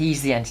really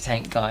he's the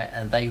anti-tank guy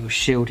and they will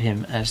shield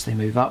him as they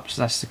move up.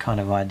 So that's the kind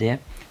of idea.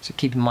 So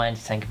keeping my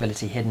anti-tank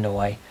ability hidden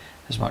away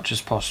as much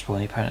as possible,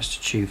 and the opponents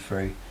to chew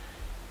through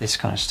this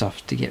kind of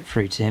stuff to get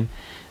through to him.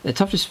 The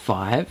toughness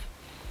 5,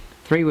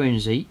 3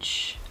 wounds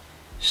each,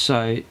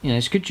 so you know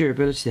it's good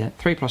durability there.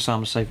 3+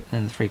 armor save, and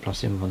then the 3+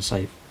 invuln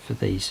save for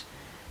these.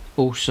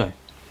 Also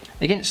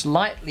against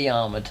lightly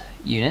armoured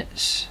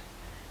units,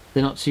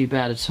 they're not too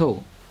bad at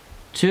all.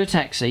 2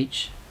 attacks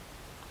each.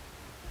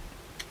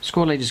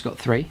 Squad leader's got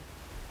 3.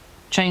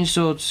 Chain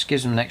swords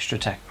gives them an extra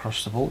attack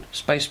across the board.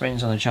 Space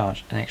Marines on the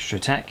charge, an extra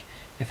attack.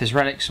 If there's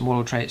relics and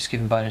warlord traits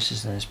given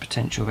bonuses, then there's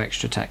potential of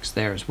extra attacks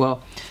there as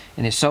well.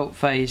 In the assault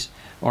phase,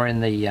 or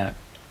in the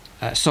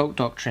assault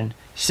doctrine,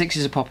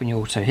 6 a pop in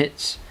your auto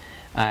hits.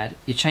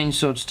 Your chain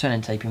swords turn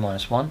into AP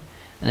 -1, and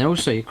then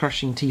also your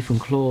crushing teeth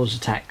and claws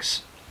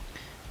attacks.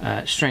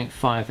 Strength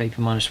 5 AP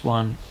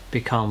 -1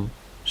 become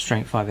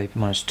Strength 5 AP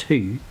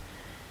 -2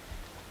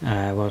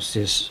 whilst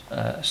this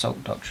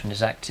assault doctrine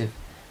is active,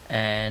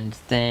 and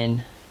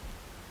then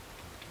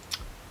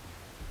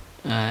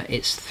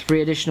it's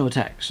 3 additional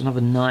attacks,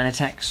 another 9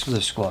 attacks for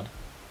the squad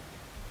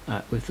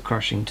with the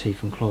crushing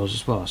teeth and claws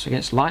as well. So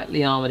against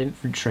lightly armoured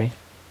infantry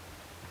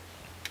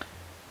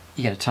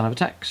you get a ton of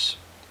attacks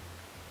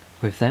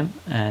with them,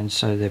 and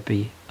so they'd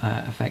be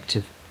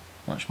effective,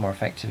 much more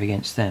effective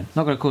against them.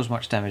 Not going to cause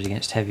much damage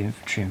against heavy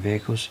infantry and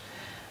vehicles,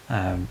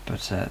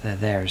 but they're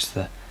there as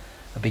the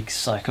a big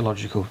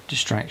psychological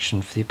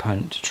distraction for the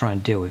opponent to try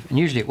and deal with. And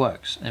usually it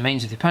works. It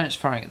means if the opponent's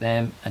firing at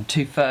them and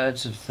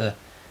 2/3 of the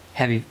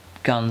heavy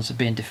guns are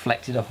being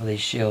deflected off of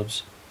these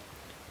shields,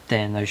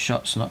 then those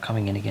shots are not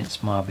coming in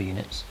against my other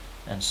units.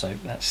 And so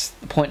that's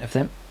the point of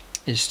them,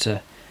 is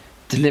to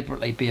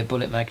deliberately be a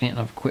bullet magnet, and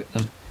I've equipped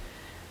them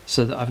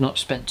so that I've not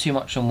spent too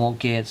much on war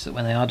gear, so that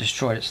when they are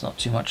destroyed it's not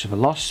too much of a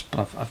loss, but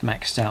I've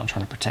maxed out on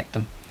trying to protect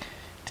them,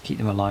 to keep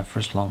them alive for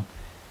as long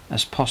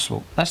as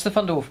possible. That's the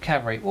Thunderwolf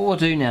Cavalry. What we'll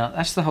do now,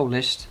 that's the whole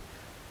list.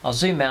 I'll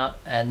zoom out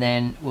and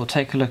then we'll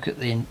take a look at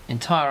the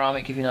entire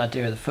army, give you an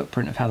idea of the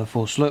footprint of how the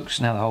force looks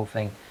and how the whole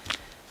thing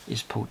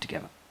is pulled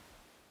together.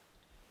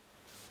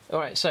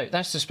 Alright, so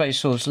that's the Space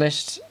Swords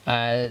list.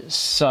 I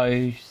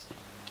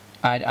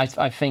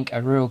think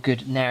a real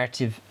good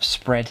narrative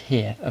spread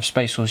here of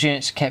Space Force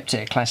units, kept it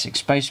at classic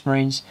Space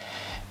Marines.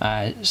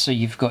 So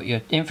you've got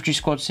your infantry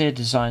squads here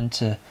designed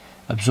to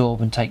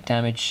absorb and take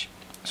damage,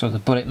 so the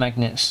bullet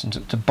magnets,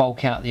 and to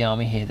bulk out the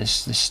army here.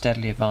 This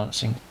steadily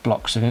advancing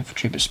blocks of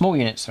infantry, but small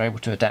units are able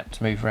to adapt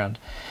to move around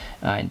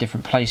in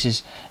different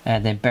places,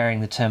 and then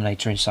burying the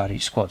Terminator inside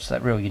each squad. So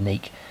that real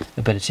unique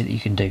ability that you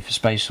can do for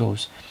Space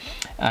Wolves.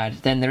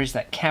 Then there is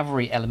that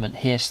cavalry element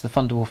here, so the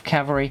Thunderwolf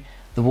Cavalry.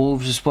 The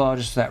wolves as well,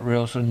 just that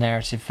real sort of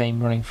narrative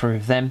theme running through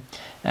with them,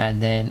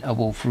 and then a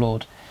wolf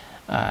lord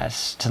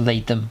to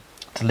lead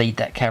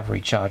that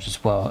cavalry charge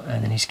as well,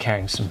 and then he's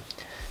carrying some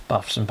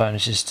buffs and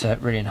bonuses to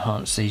really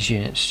enhance these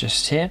units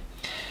just here.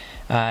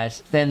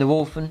 Then the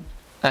wolfman,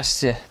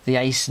 that's the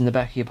ace in the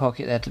back of your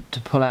pocket there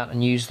to pull out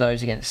and use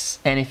those against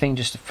anything,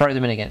 just to throw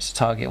them in against a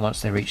target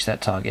once they reach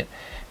that target.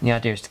 And the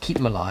idea is to keep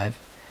them alive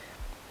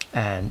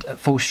and at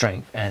full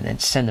strength, and then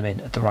send them in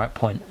at the right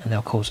point, and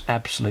they'll cause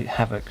absolute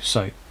havoc.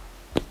 So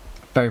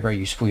very, very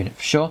useful unit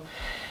for sure.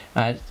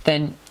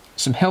 Then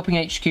some helping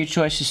HQ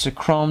choices. So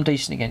Crom,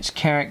 decent against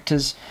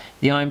characters.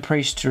 The Iron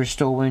Priest to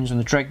restore wounds on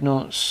the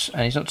Dreadnoughts,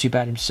 and he's not too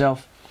bad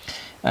himself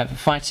for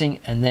fighting.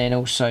 And then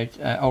also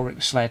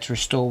Ulrich Slayer to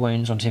restore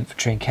wounds onto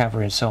infantry and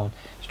cavalry and so on,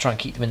 to try and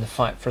keep them in the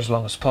fight for as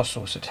long as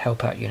possible, so to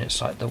help out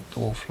units like the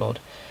Wolf Lord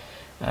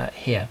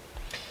here.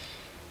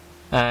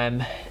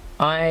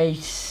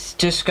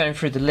 Just going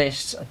through the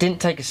list, I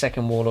didn't take a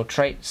second Warlord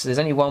trait, so there's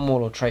only one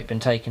Warlord trait been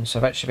taken, so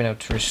I've actually been able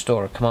to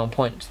restore a command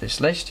point to this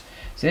list.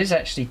 So there's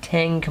actually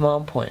 10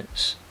 command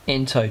points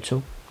in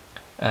total,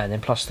 and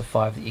then plus the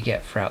 5 that you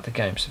get throughout the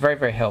game. So very,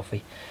 very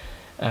healthy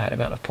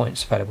amount of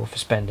points available for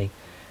spending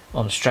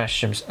on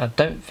stratagems. I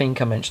don't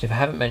think I mentioned, if I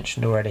haven't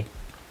mentioned already,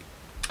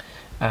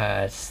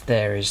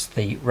 there is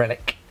the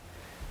relic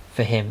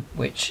for him,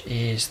 which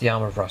is the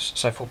Armour of Rust,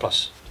 so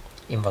 4+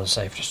 invuln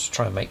save, just to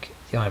try and make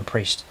the Iron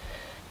Priest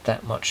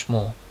that much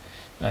more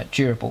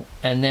durable.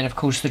 And then of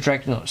course the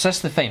Dreadnoughts, that's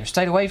the theme.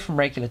 Stayed away from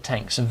regular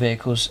tanks and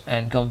vehicles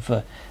and gone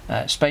for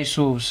Space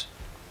Wolves,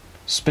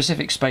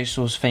 specific Space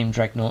Wolves themed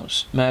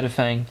Dreadnoughts.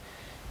 Murderfang,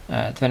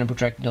 the Venerable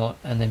Dreadnought,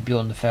 and then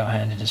Bjorn the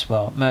Fell-Handed as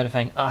well.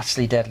 Murderfang,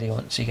 utterly deadly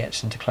once he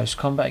gets into close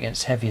combat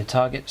against heavier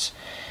targets.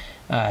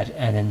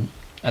 And then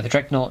the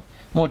Dreadnought,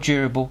 more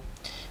durable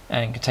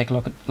and can take a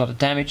lot of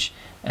damage.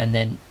 And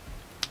then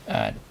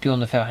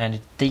Bjorn the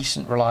Fell-Handed,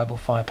 decent reliable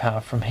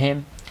firepower from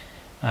him.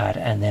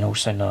 And then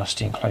also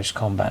nasty in close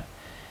combat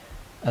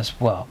as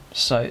well.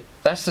 So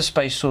that's the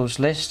Space Swords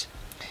list.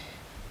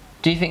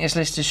 Do you think this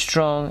list is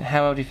strong?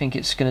 How well do you think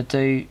it's going to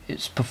do?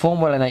 It's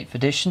performed well in 8th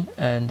edition,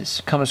 and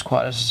it's come as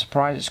quite as a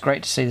surprise. It's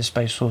great to see the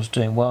Space Swords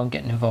doing well and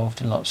getting involved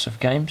in lots of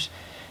games.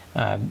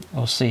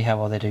 We'll see how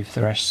well they do for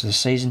the rest of the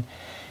season.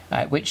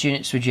 Which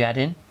units would you add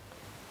in?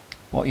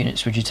 What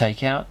units would you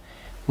take out?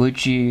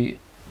 Would you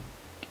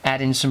add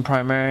in some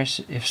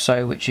Primaris? If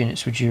so, which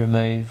units would you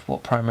remove?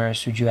 What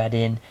Primaris would you add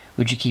in?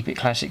 Would you keep it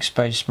classic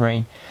Space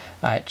Marine?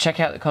 Check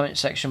out the comment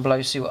section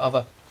below, see what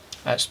other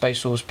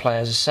Space Wolves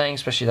players are saying,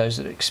 especially those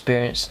that are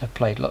experienced and have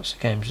played lots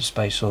of games with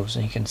Space Wolves,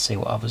 and you can see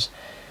what others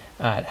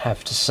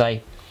have to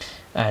say.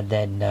 And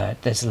then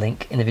there's a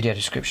link in the video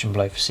description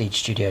below for Siege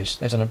Studios.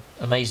 They've done an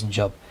amazing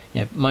job.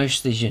 You know, most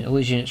of these units, all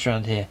these units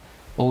around here,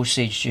 all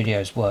Siege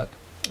Studios work.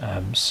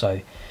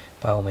 So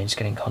by all means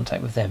get in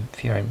contact with them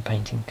for your own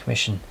painting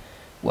commission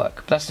work.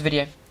 But that's the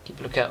video. Keep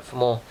a lookout for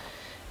more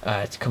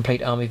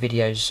complete army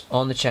videos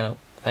on the channel.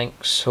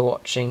 Thanks for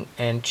watching,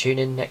 and tune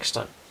in next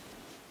time.